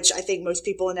extroverted, which I think most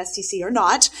people in STC are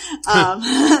not.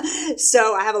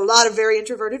 So I have a lot of very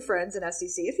introverted friends in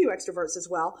STC, a few extroverts as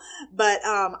well. But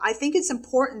I think it's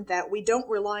important that we don't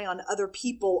rely on other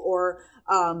people or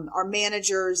our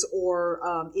managers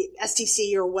or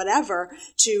STC or whatever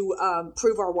to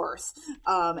prove our worth.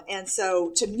 And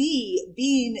so to me,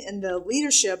 being in the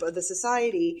leadership of the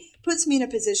society puts me in a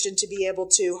position to be able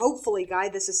to hopefully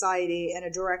guide the society in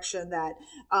a direction that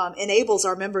enables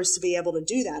our members to be able to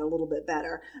do that a little bit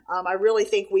better. I really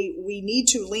think we need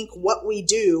to link what we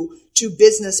do to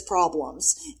business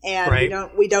problems, and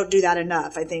we don't do that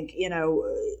enough. I think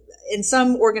in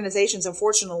some organizations,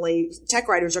 unfortunately, tech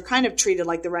writers are kind of treated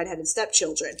like the redheaded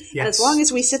stepchildren. Yes. And as long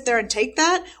as we sit there and take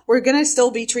that, we're going to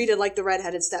still be treated like the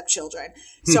redheaded stepchildren.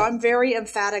 So I'm very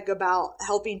emphatic about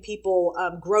helping people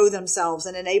grow themselves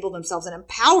and enable themselves and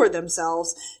empower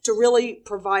themselves to really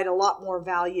provide a lot more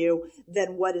value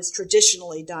than what is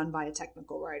traditionally done by a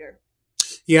technical writer.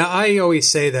 Yeah, I always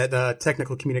say that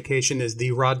technical communication is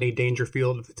the Rodney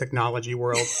Dangerfield of the technology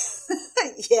world.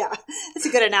 Yeah, that's a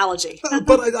good analogy.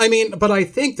 But I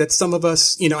think that some of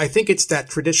us, I think it's that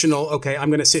traditional, okay, I'm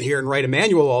going to sit here and write a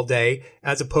manual all day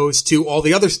as opposed to all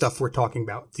the other stuff we're talking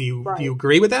about. Do you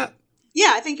agree with that?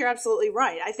 Yeah, I think you're absolutely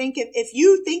right. I think if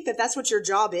you think that that's what your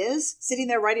job is, sitting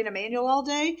there writing a manual all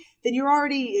day, then you're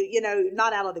already,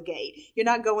 not out of the gate. You're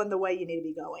not going the way you need to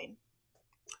be going.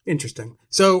 Interesting.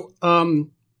 So,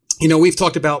 we've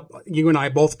talked about you and I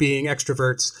both being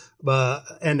extroverts,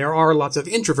 and there are lots of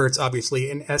introverts, obviously,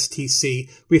 in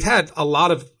STC. We've had a lot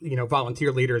of,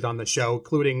 volunteer leaders on the show,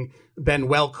 including Ben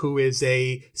Welk, who is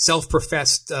a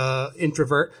self-professed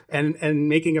introvert and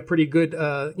making a pretty good,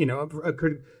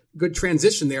 good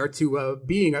transition there to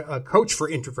being a coach for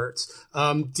introverts.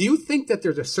 Do you think that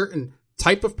there's a certain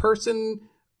type of person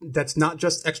that's not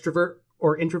just extrovert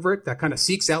or introvert that kind of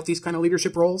seeks out these kind of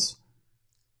leadership roles?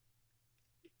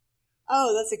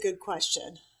 Oh, that's a good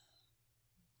question.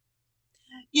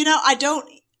 I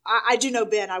do know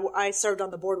Ben. I served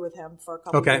on the board with him for a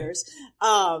couple of years.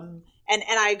 And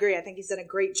I agree. I think he's done a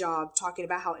great job talking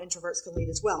about how introverts can lead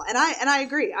as well. And I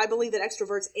agree. I believe that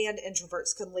extroverts and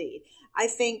introverts can lead. I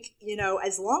think,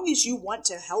 as long as you want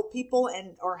to help people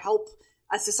or help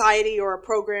a society or a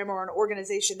program or an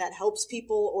organization that helps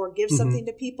people or gives something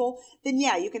to people, then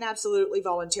yeah, you can absolutely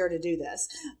volunteer to do this.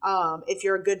 If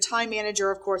you're a good time manager,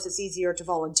 of course, it's easier to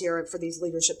volunteer for these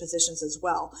leadership positions as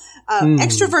well.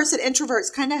 Extroverts and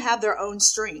introverts kind of have their own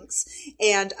strengths.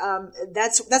 And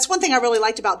that's one thing I really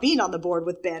liked about being on the board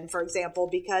with Ben, for example,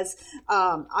 because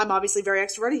I'm obviously very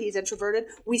extroverted. He's introverted.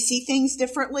 We see things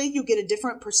differently. You get a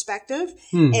different perspective.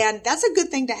 And that's a good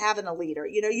thing to have in a leader.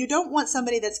 You don't want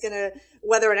somebody that's going to,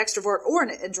 whether an extrovert or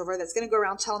an introvert, that's going to go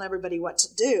around telling everybody what to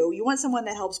do. You want someone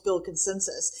that helps build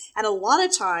consensus. And a lot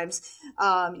of times,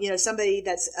 somebody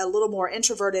that's a little more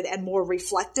introverted and more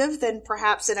reflective than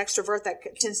perhaps an extrovert that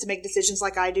tends to make decisions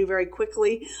like I do very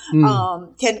quickly,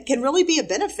 can really be a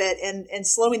benefit in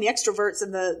slowing the extroverts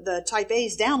and the type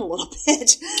A's down a little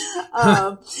bit.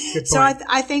 So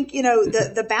I think,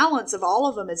 the balance of all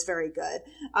of them is very good.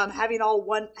 Having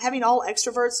all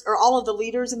extroverts or all of the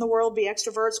leaders in the world be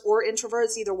extroverts or introverts,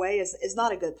 either way is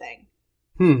not a good thing.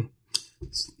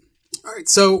 All right.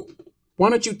 So why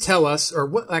don't you tell us, or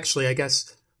what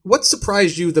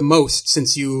surprised you the most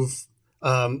since you've,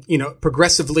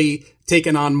 progressively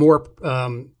taken on more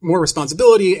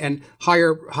responsibility and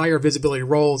higher visibility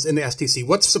roles in the STC?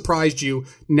 What surprised you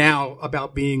now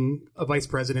about being a vice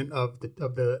president of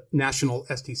the National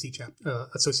STC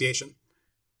Association?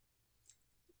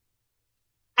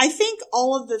 I think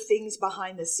all of the things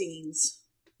behind the scenes.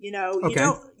 You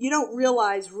don't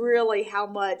realize really how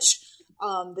much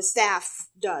the staff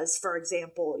does, for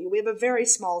example. We have a very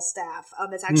small staff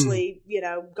that's actually,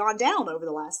 gone down over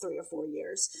the last 3 or 4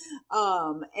 years.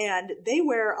 And they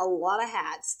wear a lot of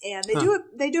hats and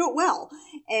they do it well.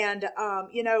 And,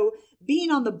 being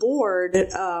on the board,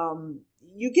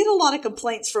 you get a lot of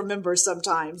complaints from members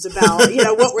sometimes about,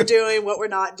 what we're doing, what we're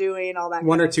not doing, all that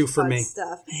one or two for me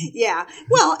stuff. Yeah.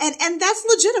 Well, and that's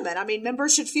legitimate. I mean,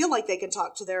 members should feel like they can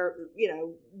talk to their,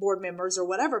 board members or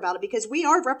whatever about it because we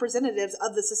are representatives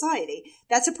of the society.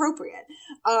 That's appropriate.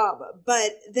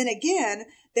 But then again,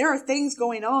 there are things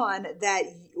going on that,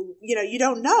 you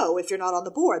don't know if you're not on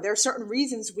the board. There are certain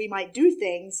reasons we might do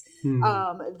things,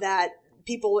 that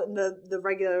people in the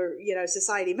regular,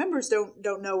 society members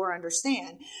don't know or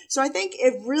understand. So I think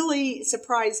it really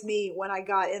surprised me when I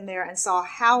got in there and saw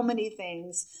how many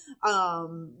things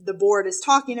the board is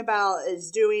talking about,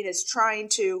 is trying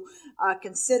to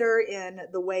consider in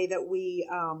the way that we,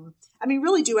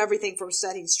 really do everything from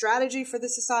setting strategy for the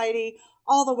society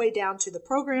all the way down to the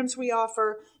programs we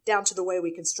offer, down to the way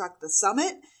we construct the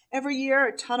summit every year.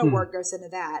 A ton of work goes into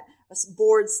that.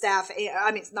 Board staff,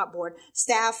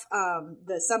 staff,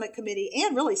 the summit committee,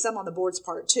 and really some on the board's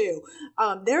part too.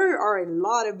 There are a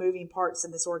lot of moving parts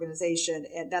in this organization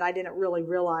and that I didn't really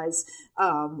realize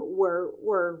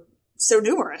were so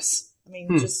numerous.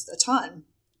 Just a ton.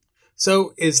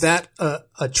 So is that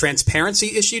a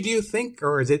transparency issue, do you think,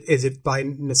 or is it by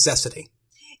necessity?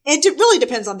 It really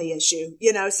depends on the issue.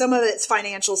 Some of it's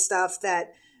financial stuff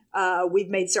that we've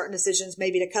made certain decisions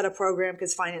maybe to cut a program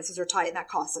because finances are tight and that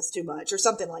costs us too much or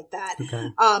something like that. Okay.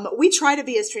 We try to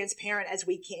be as transparent as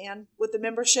we can with the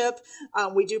membership.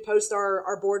 We do post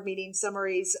our board meeting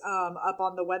summaries up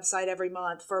on the website every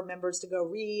month for members to go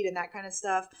read and that kind of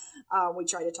stuff. We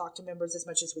try to talk to members as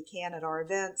much as we can at our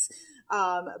events.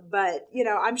 But,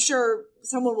 I'm sure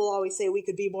someone will always say we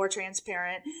could be more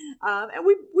transparent. And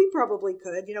we probably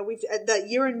could. The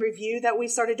year in review that we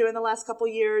started doing the last couple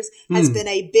of years has been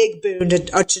a big boon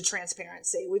to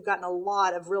transparency. We've gotten a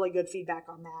lot of really good feedback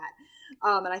on that.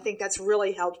 And I think that's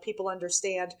really helped people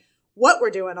understand what we're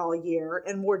doing all year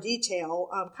in more detail,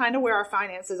 kind of where our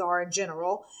finances are in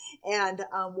general and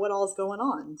what all is going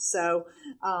on. So,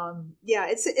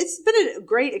 it's been a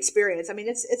great experience. I mean,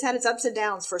 it's had its ups and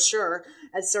downs for sure,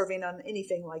 as serving on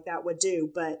anything like that would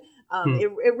do. But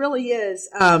it really is,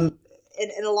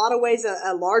 in a lot of ways,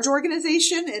 a large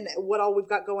organization and what all we've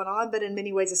got going on, but in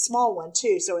many ways a small one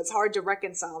too. So it's hard to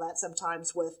reconcile that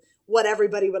sometimes with what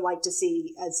everybody would like to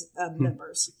see as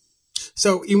members.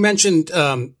 So you mentioned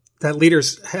that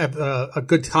leaders have a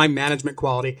good time management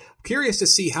quality. I'm curious to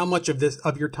see how much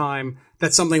of your time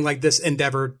that something like this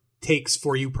endeavor takes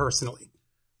for you personally.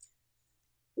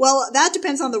 Well, that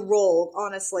depends on the role,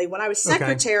 honestly. When I was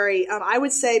secretary, I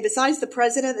would say besides the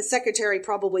president, the secretary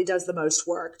probably does the most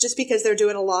work just because they're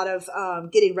doing a lot of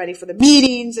getting ready for the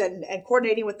meetings and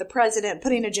coordinating with the president,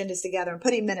 putting agendas together and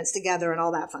putting minutes together and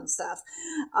all that fun stuff.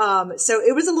 So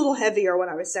it was a little heavier when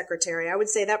I was secretary. I would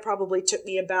say that probably took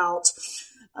me about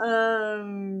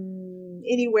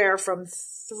anywhere from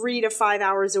 3 to 5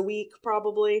 hours a week,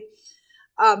 probably.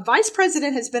 Vice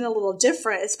president has been a little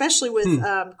different, especially with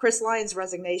Chris Lyons'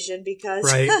 resignation, because,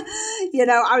 right.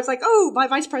 I was like, oh, my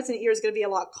vice president year is going to be a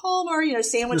lot calmer,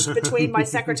 sandwiched between my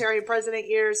secretary and president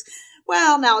years.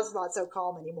 Well, now it's not so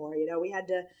calm anymore. We had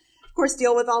to, of course,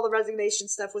 deal with all the resignation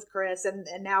stuff with Chris, and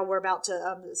now we're about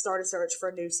to start a search for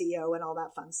a new CEO and all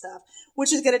that fun stuff,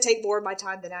 which is going to take more of my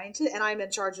time than and I'm in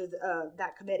charge of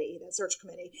that search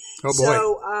committee. Oh boy!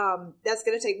 So that's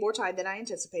going to take more time than I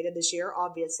anticipated this year,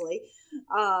 obviously.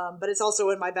 But it's also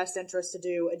in my best interest to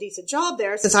do a decent job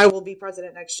there, since I will be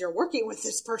president next year, working with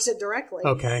this person directly.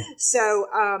 Okay. So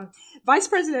vice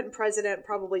president and president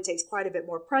probably takes quite a bit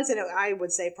more. President, I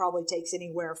would say, probably takes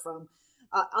anywhere from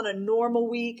on a normal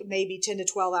week, maybe 10 to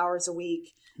 12 hours a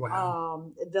week.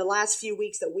 Wow. The last few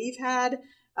weeks that we've had,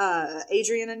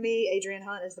 Adrian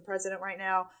Hunt is the president right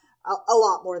now, a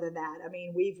lot more than that. I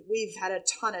mean, we've had a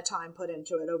ton of time put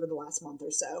into it over the last month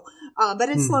or so, but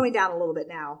it's slowing down a little bit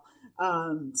now.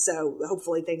 So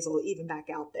hopefully things will even back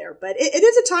out there, but it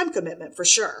is a time commitment for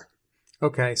sure.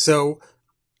 Okay. So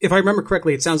if I remember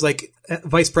correctly, it sounds like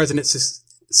vice president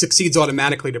succeeds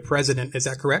automatically to president. Is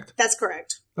that correct? That's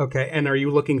correct. Okay. And are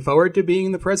you looking forward to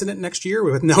being the president next year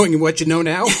with knowing what you know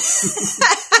now?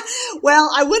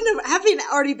 Well, I wouldn't have, having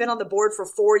already been on the board for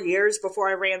 4 years before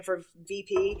I ran for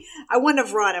VP, I wouldn't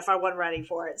have run if I wasn't ready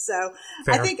for it. So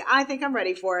Fair. I think I'm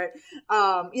ready for it.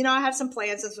 I have some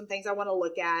plans and some things I want to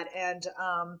look at. And,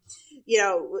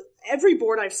 every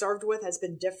board I've served with has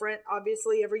been different,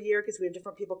 obviously, every year, because we have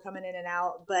different people coming in and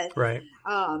out. But, right.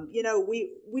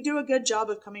 We do a good job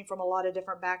of coming from a lot of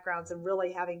different backgrounds and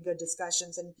really having good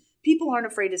discussions. And people aren't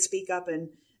afraid to speak up and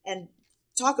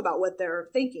talk about what they're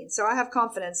thinking. So I have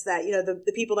confidence that,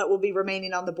 the people that will be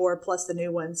remaining on the board plus the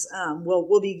new ones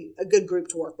will be a good group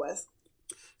to work with.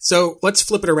 So let's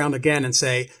flip it around again and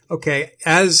say, okay,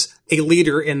 as a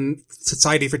leader in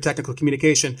Society for Technical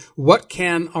Communication, what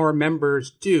can our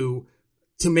members do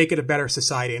to make it a better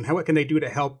society, and what can they do to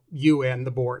help you and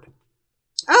the board?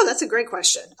 Oh, that's a great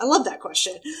question. I love that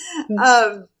question.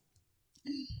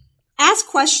 Ask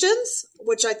questions,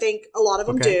 which I think a lot of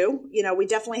them do. We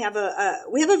definitely have a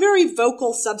very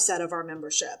vocal subset of our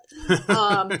membership.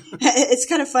 It's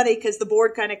kind of funny because the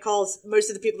board kind of calls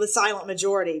most of the people the silent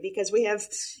majority, because we have,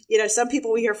 some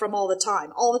people we hear from all the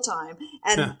time.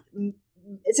 And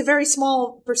it's a very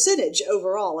small percentage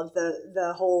overall of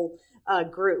the whole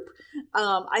group.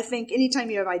 I think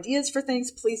anytime you have ideas for things,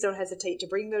 please don't hesitate to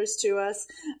bring those to us.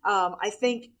 I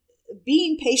think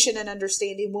being patient and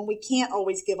understanding when we can't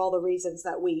always give all the reasons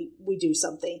that we do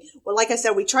something. Well, like I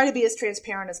said, we try to be as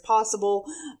transparent as possible.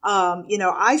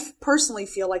 I personally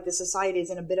feel like the society is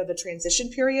in a bit of a transition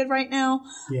period right now.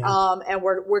 Yeah. And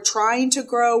we're trying to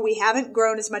grow. We haven't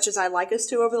grown as much as I'd like us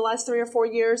to over the last 3 or 4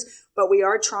 years. but we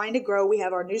are trying to grow. We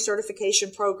have our new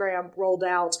certification program rolled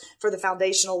out for the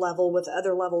foundational level with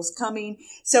other levels coming.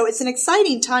 So it's an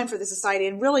exciting time for the society.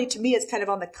 And really, to me, it's kind of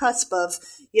on the cusp of,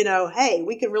 hey,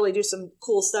 we can really do some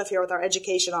cool stuff here with our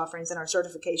education offerings and our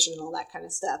certification and all that kind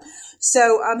of stuff.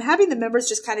 So having the members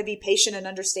just kind of be patient and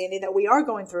understanding that we are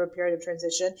going through a period of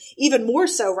transition, even more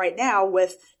so right now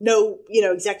with no,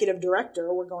 executive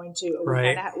director. We're going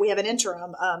to, we have an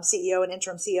interim CEO and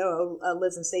interim COO,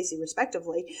 Liz and Stacy,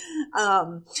 respectively.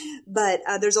 But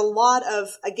there's a lot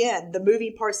of, again, the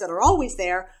moving parts that are always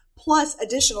there, plus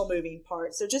additional moving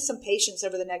parts. So just some patience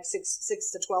over the next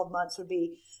six to 12 months would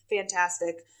be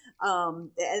fantastic.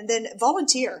 And then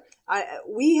volunteer.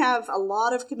 We have a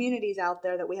lot of communities out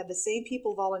there that we have the same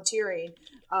people volunteering,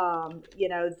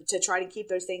 to try to keep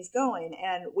those things going.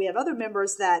 And we have other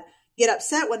members that get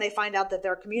upset when they find out that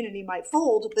their community might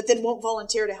fold, but then won't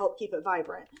volunteer to help keep it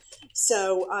vibrant.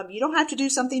 So you don't have to do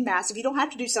something massive. You don't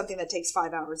have to do something that takes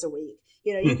 5 hours a week.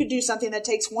 You could do something that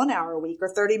takes 1 hour a week or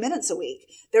 30 minutes a week.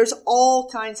 There's all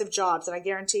kinds of jobs. And I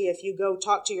guarantee if you go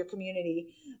talk to your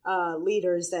community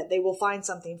leaders that they will find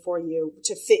something for you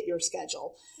to fit your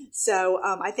schedule. So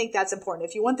I think that's important.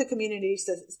 If you want the communities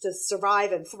to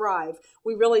survive and thrive,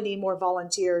 we really need more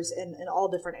volunteers in all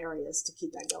different areas to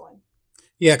keep that going.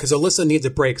 Yeah, because Alyssa needs a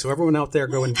break. So everyone out there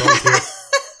go and volunteer.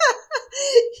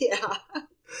 Yeah.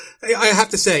 I have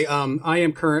to say, I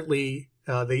am currently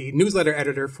the newsletter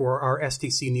editor for our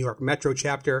STC New York Metro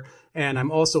chapter, and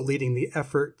I'm also leading the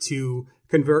effort to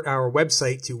convert our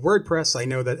website to WordPress. I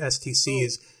know that STC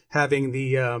is having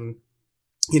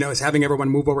is having everyone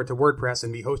move over to WordPress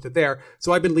and be hosted there.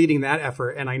 So I've been leading that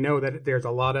effort, and I know that there's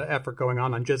a lot of effort going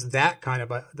on just that kind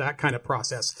of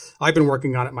process. I've been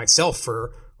working on it myself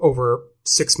for over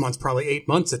 6 months, probably 8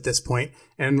 months at this point,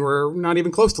 and we're not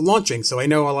even close to launching. So I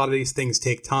know a lot of these things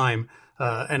take time.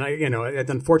 And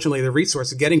unfortunately, the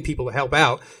resource of getting people to help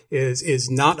out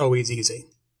is not always easy.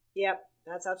 Yep,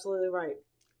 that's absolutely right.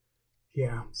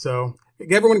 Yeah. So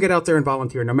everyone get out there and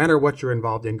volunteer, no matter what you're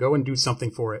involved in. Go and do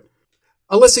something for it.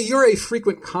 Alyssa, you're a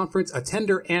frequent conference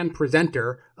attender and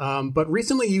presenter, but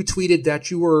recently you tweeted that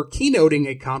you were keynoting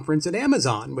a conference at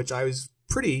Amazon, which I was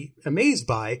pretty amazed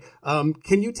by.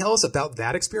 Can you tell us about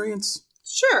that experience?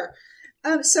 Sure.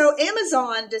 So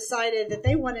Amazon decided that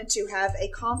they wanted to have a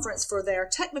conference for their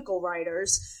technical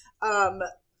writers,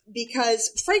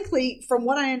 because frankly, from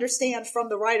what I understand from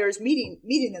the writers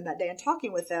meeting them that day and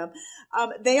talking with them,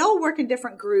 they all work in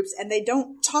different groups and they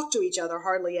don't talk to each other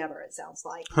hardly ever, it sounds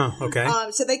like. Okay.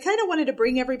 So they kind of wanted to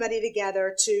bring everybody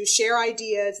together to share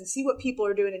ideas and see what people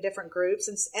are doing in different groups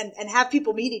and have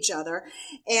people meet each other.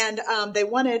 And they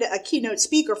wanted a keynote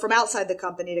speaker from outside the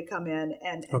company to come in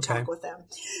and talk with them.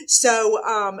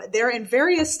 So they're in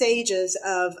various stages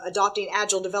of adopting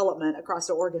agile development across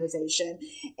the organization.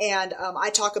 And I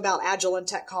talk about Agile and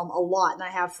TechCom a lot, and I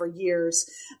have for years.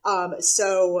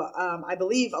 So I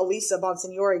believe Alyssa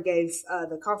Bonsignori gave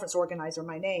the conference organizer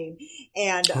my name,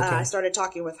 and I started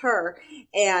talking with her,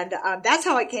 and that's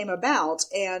how it came about.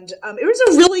 And it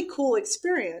was a really cool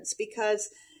experience because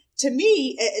to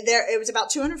me, it was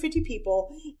about 250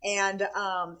 people, and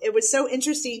it was so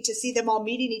interesting to see them all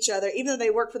meeting each other. Even though they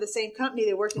work for the same company,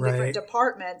 they work in different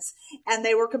departments, and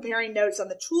they were comparing notes on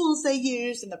the tools they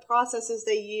used and the processes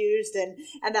they used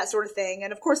and that sort of thing.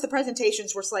 And of course, the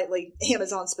presentations were slightly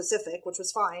Amazon specific, which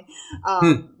was fine.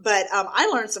 But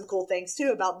I learned some cool things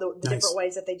too about the different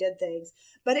ways that they did things.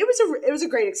 But it was a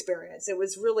great experience. It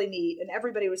was really neat, and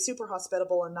everybody was super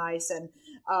hospitable and nice and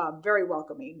very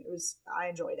welcoming. I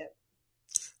enjoyed it.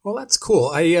 Well, that's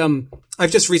cool.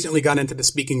 I've just recently gotten into the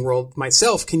speaking world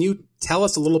myself. Can you tell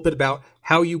us a little bit about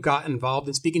how you got involved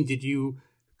in speaking? Did you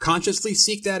consciously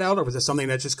seek that out, or was it something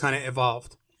that just kind of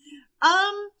evolved?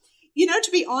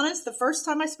 To be honest, the first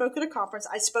time I spoke at a conference,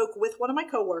 I spoke with one of my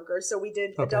coworkers. So we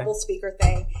did a double speaker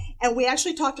thing, and we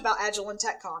actually talked about Agile and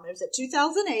TechCom. It was at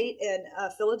 2008 in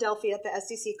Philadelphia at the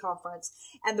SDC conference.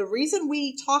 And the reason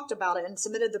we talked about it and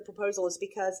submitted the proposal is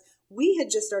because we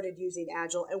had just started using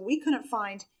Agile, and we couldn't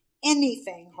find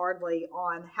anything hardly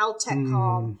on how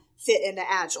TechCom fit into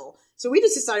Agile. So we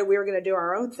just decided we were going to do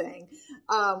our own thing.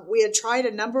 We had tried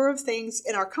a number of things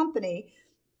in our company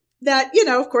that,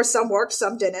 of course, some worked,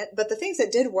 some didn't, but the things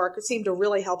that did work seemed to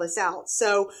really help us out.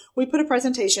 So we put a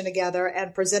presentation together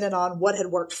and presented on what had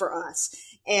worked for us.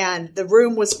 And the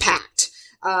room was packed.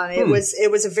 It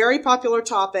was a very popular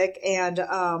topic, and,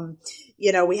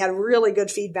 we had really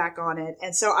good feedback on it.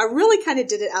 And so I really kind of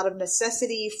did it out of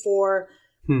necessity for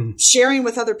sharing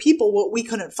with other people what we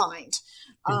couldn't find.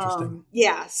 Interesting.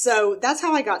 Yeah, so that's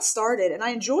how I got started, and I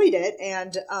enjoyed it.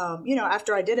 And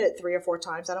after I did it 3 or 4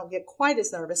 times, I don't get quite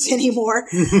as nervous anymore.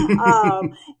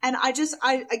 And I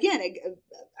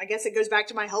guess it goes back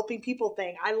to my helping people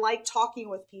thing. I like talking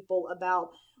with people about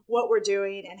what we're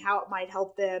doing and how it might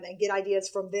help them, and get ideas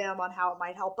from them on how it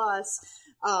might help us.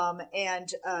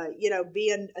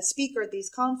 Being a speaker at these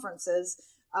conferences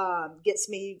gets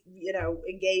me,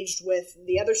 engaged with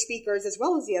the other speakers as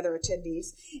well as the other attendees.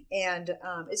 And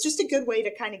it's just a good way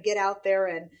to kind of get out there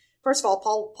and, first of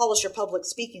all, polish your public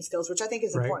speaking skills, which I think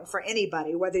is important for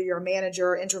anybody, whether you're a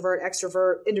manager, introvert,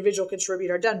 extrovert, individual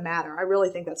contributor, it doesn't matter. I really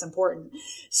think that's important.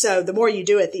 So the more you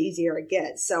do it, the easier it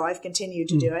gets. So I've continued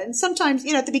to do it. And sometimes,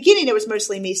 at the beginning, it was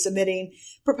mostly me submitting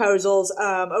proposals.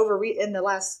 In the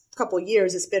last couple of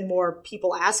years, it's been more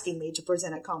people asking me to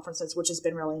present at conferences, which has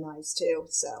been really nice too.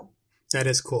 So that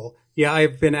is cool. Yeah,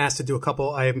 I've been asked to do a couple.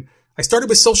 I started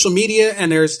with social media,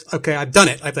 and I've done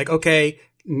it. I'm like, okay,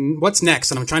 what's next?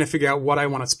 And I'm trying to figure out what I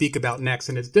want to speak about next.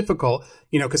 And it's difficult,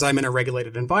 because I'm in a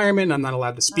regulated environment. I'm not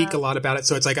allowed to speak a lot about it.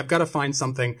 So it's like, I've got to find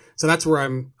something. So that's where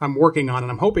I'm working on,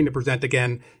 and I'm hoping to present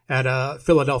again at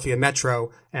Philadelphia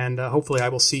Metro. And hopefully I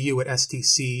will see you at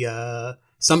STC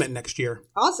Summit next year.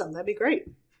 Awesome. That'd be great.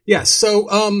 Yes. So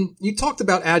you talked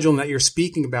about Agile and that you're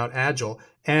speaking about Agile.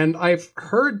 And I've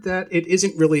heard that it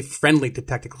isn't really friendly to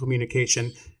technical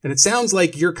communication. And it sounds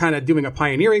like you're kind of doing a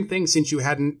pioneering thing since you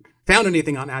hadn't found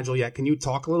anything on Agile yet. Can you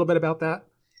talk a little bit about that?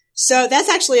 So that's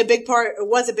actually a big part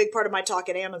of my talk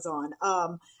at Amazon.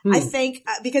 I think,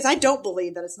 because I don't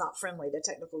believe that it's not friendly to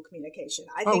technical communication.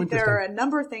 I think there are a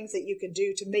number of things that you can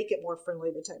do to make it more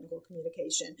friendly to technical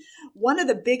communication. One of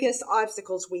the biggest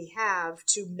obstacles we have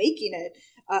to making it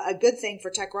a good thing for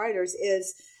tech writers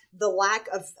is the lack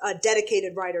of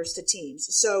dedicated writers to teams.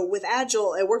 So with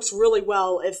Agile, it works really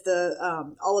well if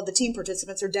all of the team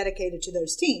participants are dedicated to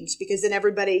those teams, because then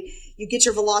you get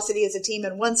your velocity as a team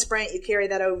in one sprint, you carry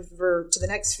that over to the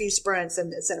next few sprints,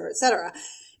 and et cetera, et cetera.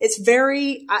 It's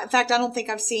in fact, I don't think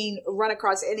I've run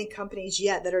across any companies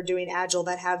yet that are doing Agile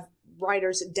that have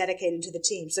writers dedicated to the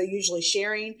team. So usually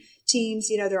sharing teams,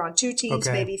 they're on 2 teams,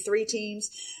 maybe 3 teams.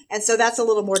 And so that's a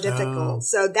little more difficult.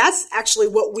 So that's actually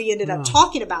what we ended up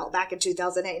talking about back in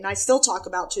 2008. And I still talk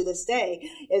about to this day,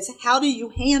 is how do you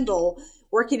handle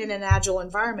working in an Agile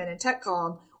environment in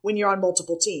TechCom when you're on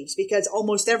multiple teams, because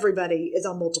almost everybody is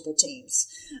on multiple teams.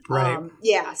 Right.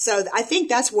 So I think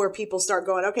that's where people start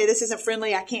going, okay, this isn't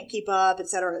friendly, I can't keep up, et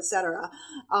cetera, et cetera.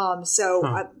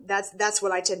 That's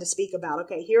what I tend to speak about.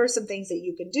 Okay, here are some things that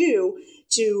you can do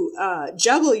to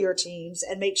juggle your teams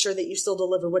and make sure that you still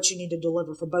deliver what you need to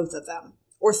deliver for both of them,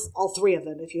 or all 3 of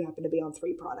them if you happen to be on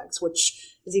 3 products,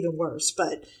 which is even worse,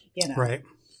 but Right.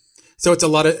 So it's a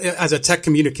lot of, as a tech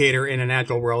communicator in an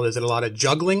Agile world, is it a lot of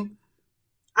juggling?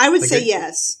 I would say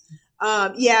yes.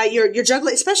 You're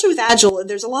juggling, especially with Agile.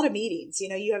 There's a lot of meetings.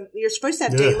 You're supposed to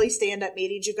have daily stand-up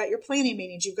meetings. You've got your planning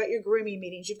meetings. You've got your grooming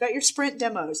meetings. You've got your sprint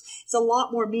demos. It's a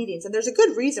lot more meetings, and there's a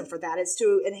good reason for that. It's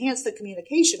to enhance the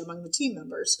communication among the team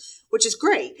members, which is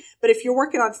great. But if you're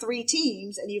working on 3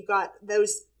 teams and you've got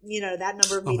those, that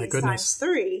number of meetings times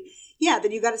 3.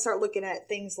 Then you got to start looking at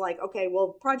things like, okay,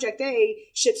 well, project A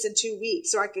ships in 2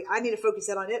 weeks, so I need to focus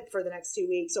in on it for the next 2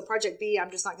 weeks. So project B, I'm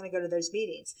just not going to go to those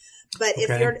meetings. But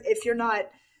if you're not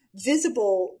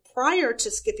visible prior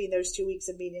to skipping those 2 weeks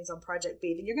of meetings on project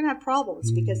B, then you're going to have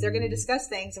problems, because they're going to discuss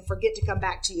things and forget to come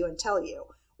back to you and tell you.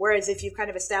 Whereas if you've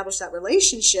kind of established that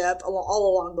relationship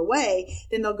all along the way,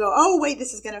 then they'll go, oh, wait,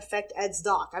 this is going to affect Ed's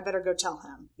doc. I better go tell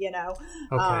him,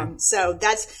 So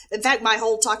that's, in fact, my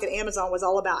whole talk at Amazon was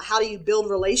all about how do you build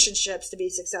relationships to be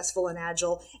successful in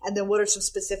Agile? And then what are some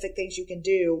specific things you can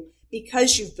do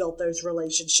because you've built those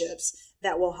relationships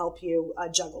that will help you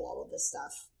juggle all of this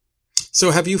stuff. So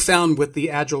have you found with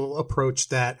the Agile approach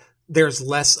that there's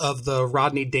less of the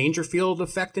Rodney Dangerfield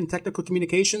effect in technical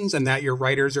communications, and that your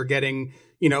writers are getting,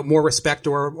 more respect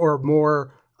or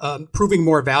more proving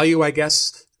more value, I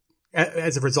guess,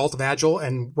 as a result of Agile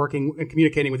and working and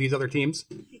communicating with these other teams?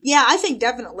 Yeah, I think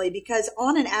definitely, because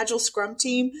on an Agile Scrum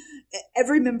team,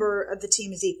 every member of the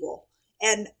team is equal.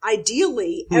 And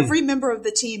ideally, every member of the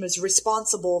team is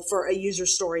responsible for a user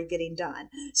story getting done.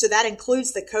 So that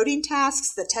includes the coding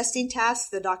tasks, the testing tasks,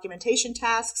 the documentation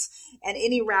tasks, and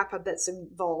any wrap-up that's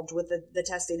involved with the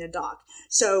testing and doc.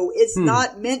 So it's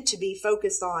not meant to be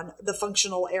focused on the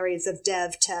functional areas of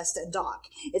dev, test, and doc.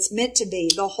 It's meant to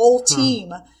be the whole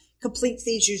team completes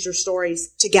these user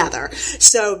stories together.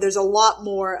 So there's a lot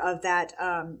more of that,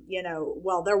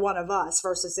 they're one of us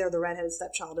versus they're the redheaded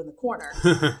stepchild in the corner.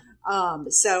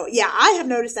 So yeah, I have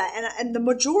noticed that. And the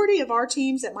majority of our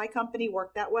teams at my company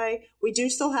work that way. We do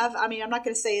still have, I mean, I'm not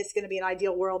going to say it's going to be an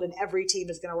ideal world and every team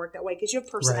is going to work that way because you have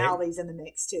personalities in the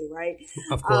mix too, right?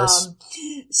 Of course.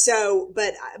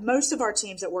 But most of our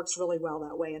teams, it works really well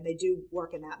that way. And they do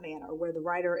work in that manner where the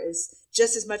writer is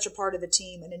just as much a part of the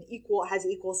team and has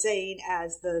equal saying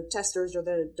as the testers or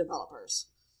the developers.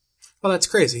 Well, that's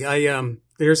crazy.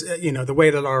 There's, the way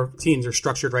that our teams are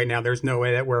structured right now, there's no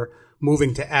way that we're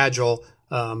moving to Agile,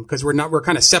 because we're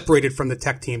kind of separated from the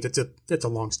tech teams. It's a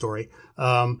long story.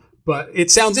 But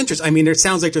it sounds interesting. I mean, it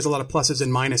sounds like there's a lot of pluses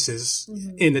and minuses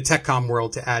in the TechCom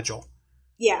world to Agile.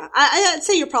 Yeah, I'd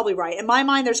say you're probably right. In my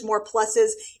mind, there's more pluses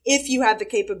if you have the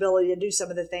capability to do some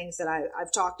of the things that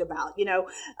I've talked about.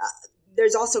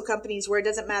 There's also companies where it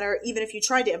doesn't matter, even if you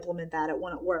tried to implement that, it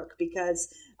wouldn't work because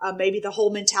maybe the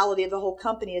whole mentality of the whole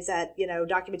company is that,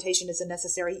 documentation is a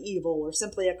necessary evil or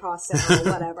simply a cost center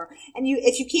or whatever. And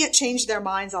if you can't change their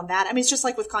minds on that, I mean, it's just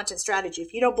like with content strategy.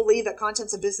 If you don't believe that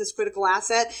content's a business critical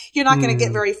asset, you're not going to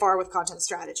get very far with content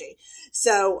strategy.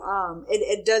 So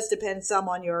it does depend some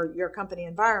on your company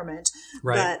environment.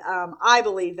 Right. But I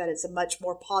believe that it's a much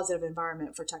more positive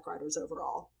environment for tech writers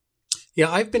overall. Yeah,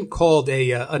 I've been called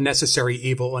a necessary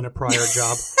evil in a prior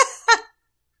job.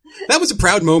 That was a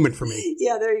proud moment for me.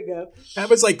 Yeah, there you go. That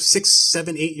was like 6,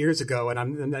 7, 8 years ago,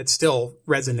 and that still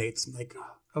resonates. I'm like,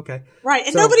 okay. Right,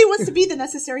 and nobody wants to be the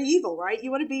necessary evil, right?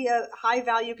 You want to be a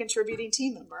high-value contributing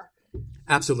team member.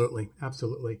 Absolutely,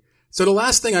 absolutely. So the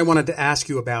last thing I wanted to ask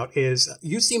you about is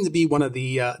you seem to be one of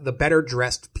the better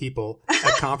dressed people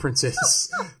at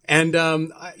conferences. And,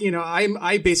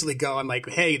 I basically go, I'm like,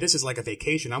 hey, this is like a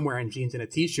vacation. I'm wearing jeans and a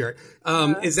t-shirt.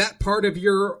 Is that part of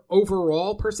your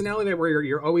overall personality where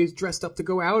you're always dressed up to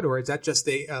go out, or is that just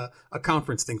a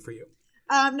conference thing for you?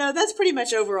 No, that's pretty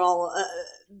much overall.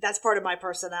 That's part of my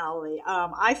personality.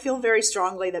 I feel very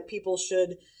strongly that people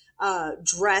should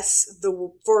dress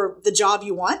for the job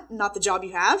you want, not the job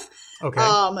you have. Okay.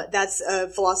 That's a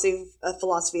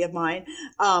philosophy of mine.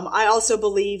 I also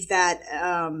believe that,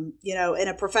 in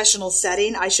a professional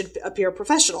setting, I should appear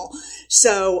professional.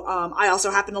 So, I also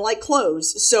happen to like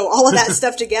clothes. So all of that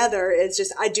stuff together is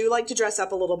just, I do like to dress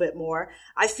up a little bit more.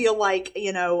 I feel like,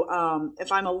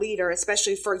 if I'm a leader,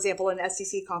 especially for example, in an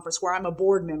SEC conference where I'm a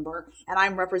board member and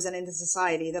I'm representing the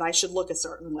society, that I should look a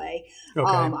certain way. Okay.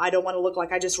 I don't want to look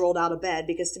like I just rolled out of bed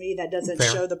because to me that doesn't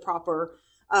Fair. show the proper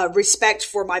respect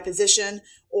for my position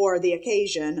or the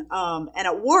occasion. And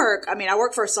at work, I mean, I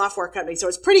work for a software company, so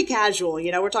it's pretty casual.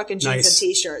 We're talking jeans and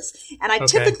t-shirts. And I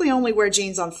typically only wear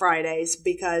jeans on Fridays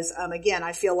because, again,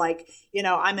 I feel like,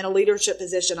 I'm in a leadership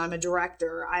position. I'm a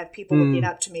director. I have people looking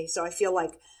up to me. So I feel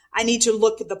like I need to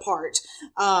look the part.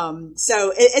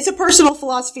 So it's a personal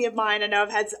philosophy of mine. I know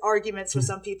I've had arguments with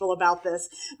some people about this,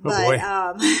 but,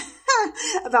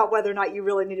 about whether or not you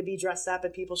really need to be dressed up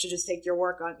and people should just take your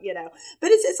work on,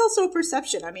 but it's also a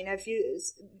perception. I mean,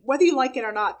 whether you like it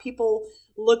or not, people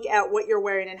look at what you're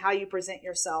wearing and how you present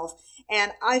yourself.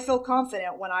 And I feel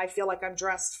confident when I feel like I'm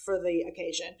dressed for the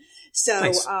occasion. So,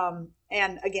 nice.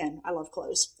 And again, I love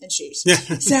clothes and shoes. Yeah.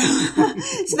 So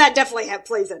that definitely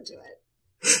plays into it.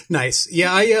 Nice.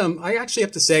 Yeah, I actually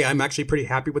have to say I'm actually pretty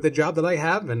happy with the job that I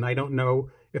have, and I don't know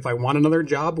if I want another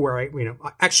job where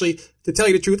actually, to tell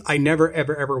you the truth, I never,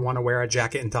 ever, ever want to wear a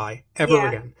jacket and tie ever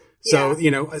again. So,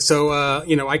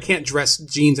 I can't dress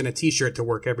jeans and a t-shirt to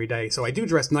work every day. So I do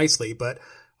dress nicely, but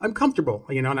I'm comfortable,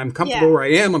 and I'm comfortable where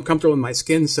I am. I'm comfortable in my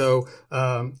skin. So,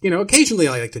 occasionally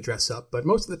I like to dress up, but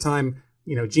most of the time,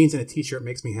 jeans and a t-shirt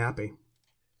makes me happy.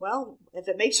 Well, if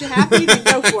it makes you happy, then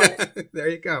go for it. There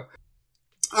you go.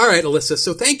 All right, Alyssa.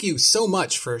 So thank you so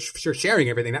much for sharing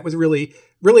everything. That was really,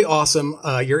 really awesome.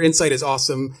 Your insight is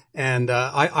awesome. And,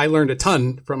 I learned a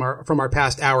ton from our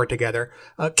past hour together.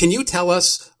 Can you tell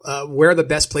us, where the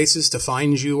best places to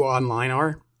find you online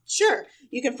are? Sure.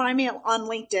 You can find me on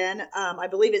LinkedIn. I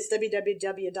believe it's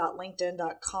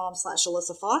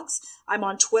www.linkedin.com/Alyssa Fox. I'm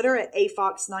on Twitter at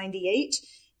afox98.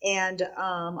 And,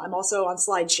 I'm also on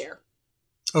SlideShare.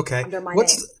 Okay. Under my name.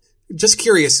 Just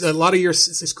curious, a lot of your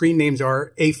screen names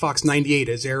are afox98.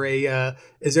 Is there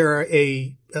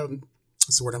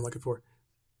what's the word I'm looking for?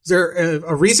 Is there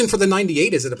a reason for the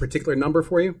 98? Is it a particular number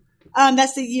for you?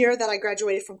 That's the year that I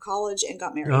graduated from college and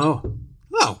got married. Oh,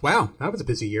 wow. That was a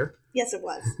busy year. Yes, it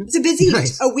was. It was a busy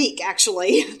a week,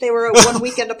 actually. They were 1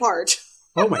 weekend apart.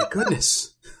 Oh my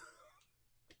goodness.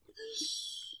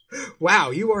 Wow,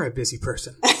 you are a busy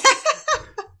person.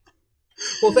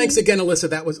 Well, thanks again, Alyssa.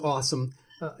 That was awesome.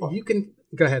 You can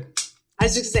go ahead. I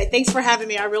was just going to say, thanks for having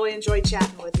me. I really enjoyed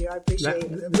chatting with you. I appreciate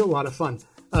it. It was a lot of fun.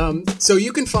 So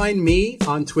you can find me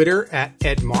on Twitter at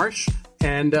Ed Marsh,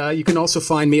 And you can also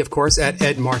find me, of course, at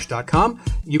edmarsh.com.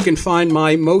 You can find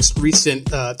my most recent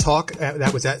talk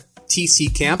that was at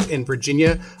TC Camp in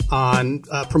Virginia on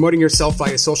promoting yourself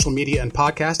via social media and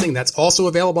podcasting. That's also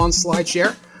available on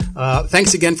SlideShare.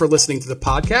 Thanks again for listening to the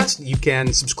podcast. You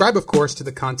can subscribe, of course, to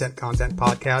the Content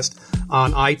Podcast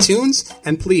on iTunes.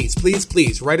 And please, please,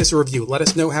 please write us a review. Let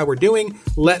us know how we're doing.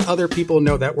 Let other people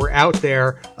know that we're out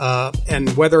there and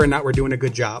whether or not we're doing a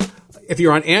good job. If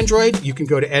you're on Android, you can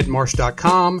go to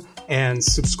edmarsh.com and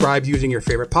subscribe using your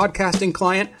favorite podcasting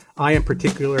client. I am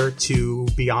particular to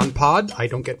Beyond Pod. I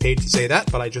don't get paid to say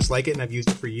that, but I just like it and I've used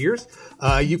it for years.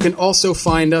 You can also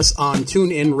find us on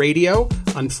TuneIn Radio.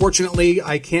 Unfortunately,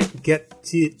 I can't get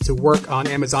to work on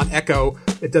Amazon Echo.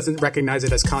 It doesn't recognize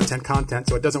it as content,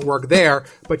 so it doesn't work there.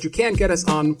 But you can get us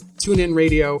on TuneIn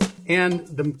Radio and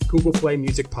the Google Play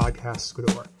Music Podcast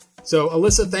Store. So,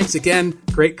 Alyssa, thanks again.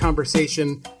 Great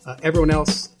conversation. Everyone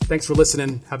else, thanks for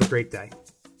listening. Have a great day.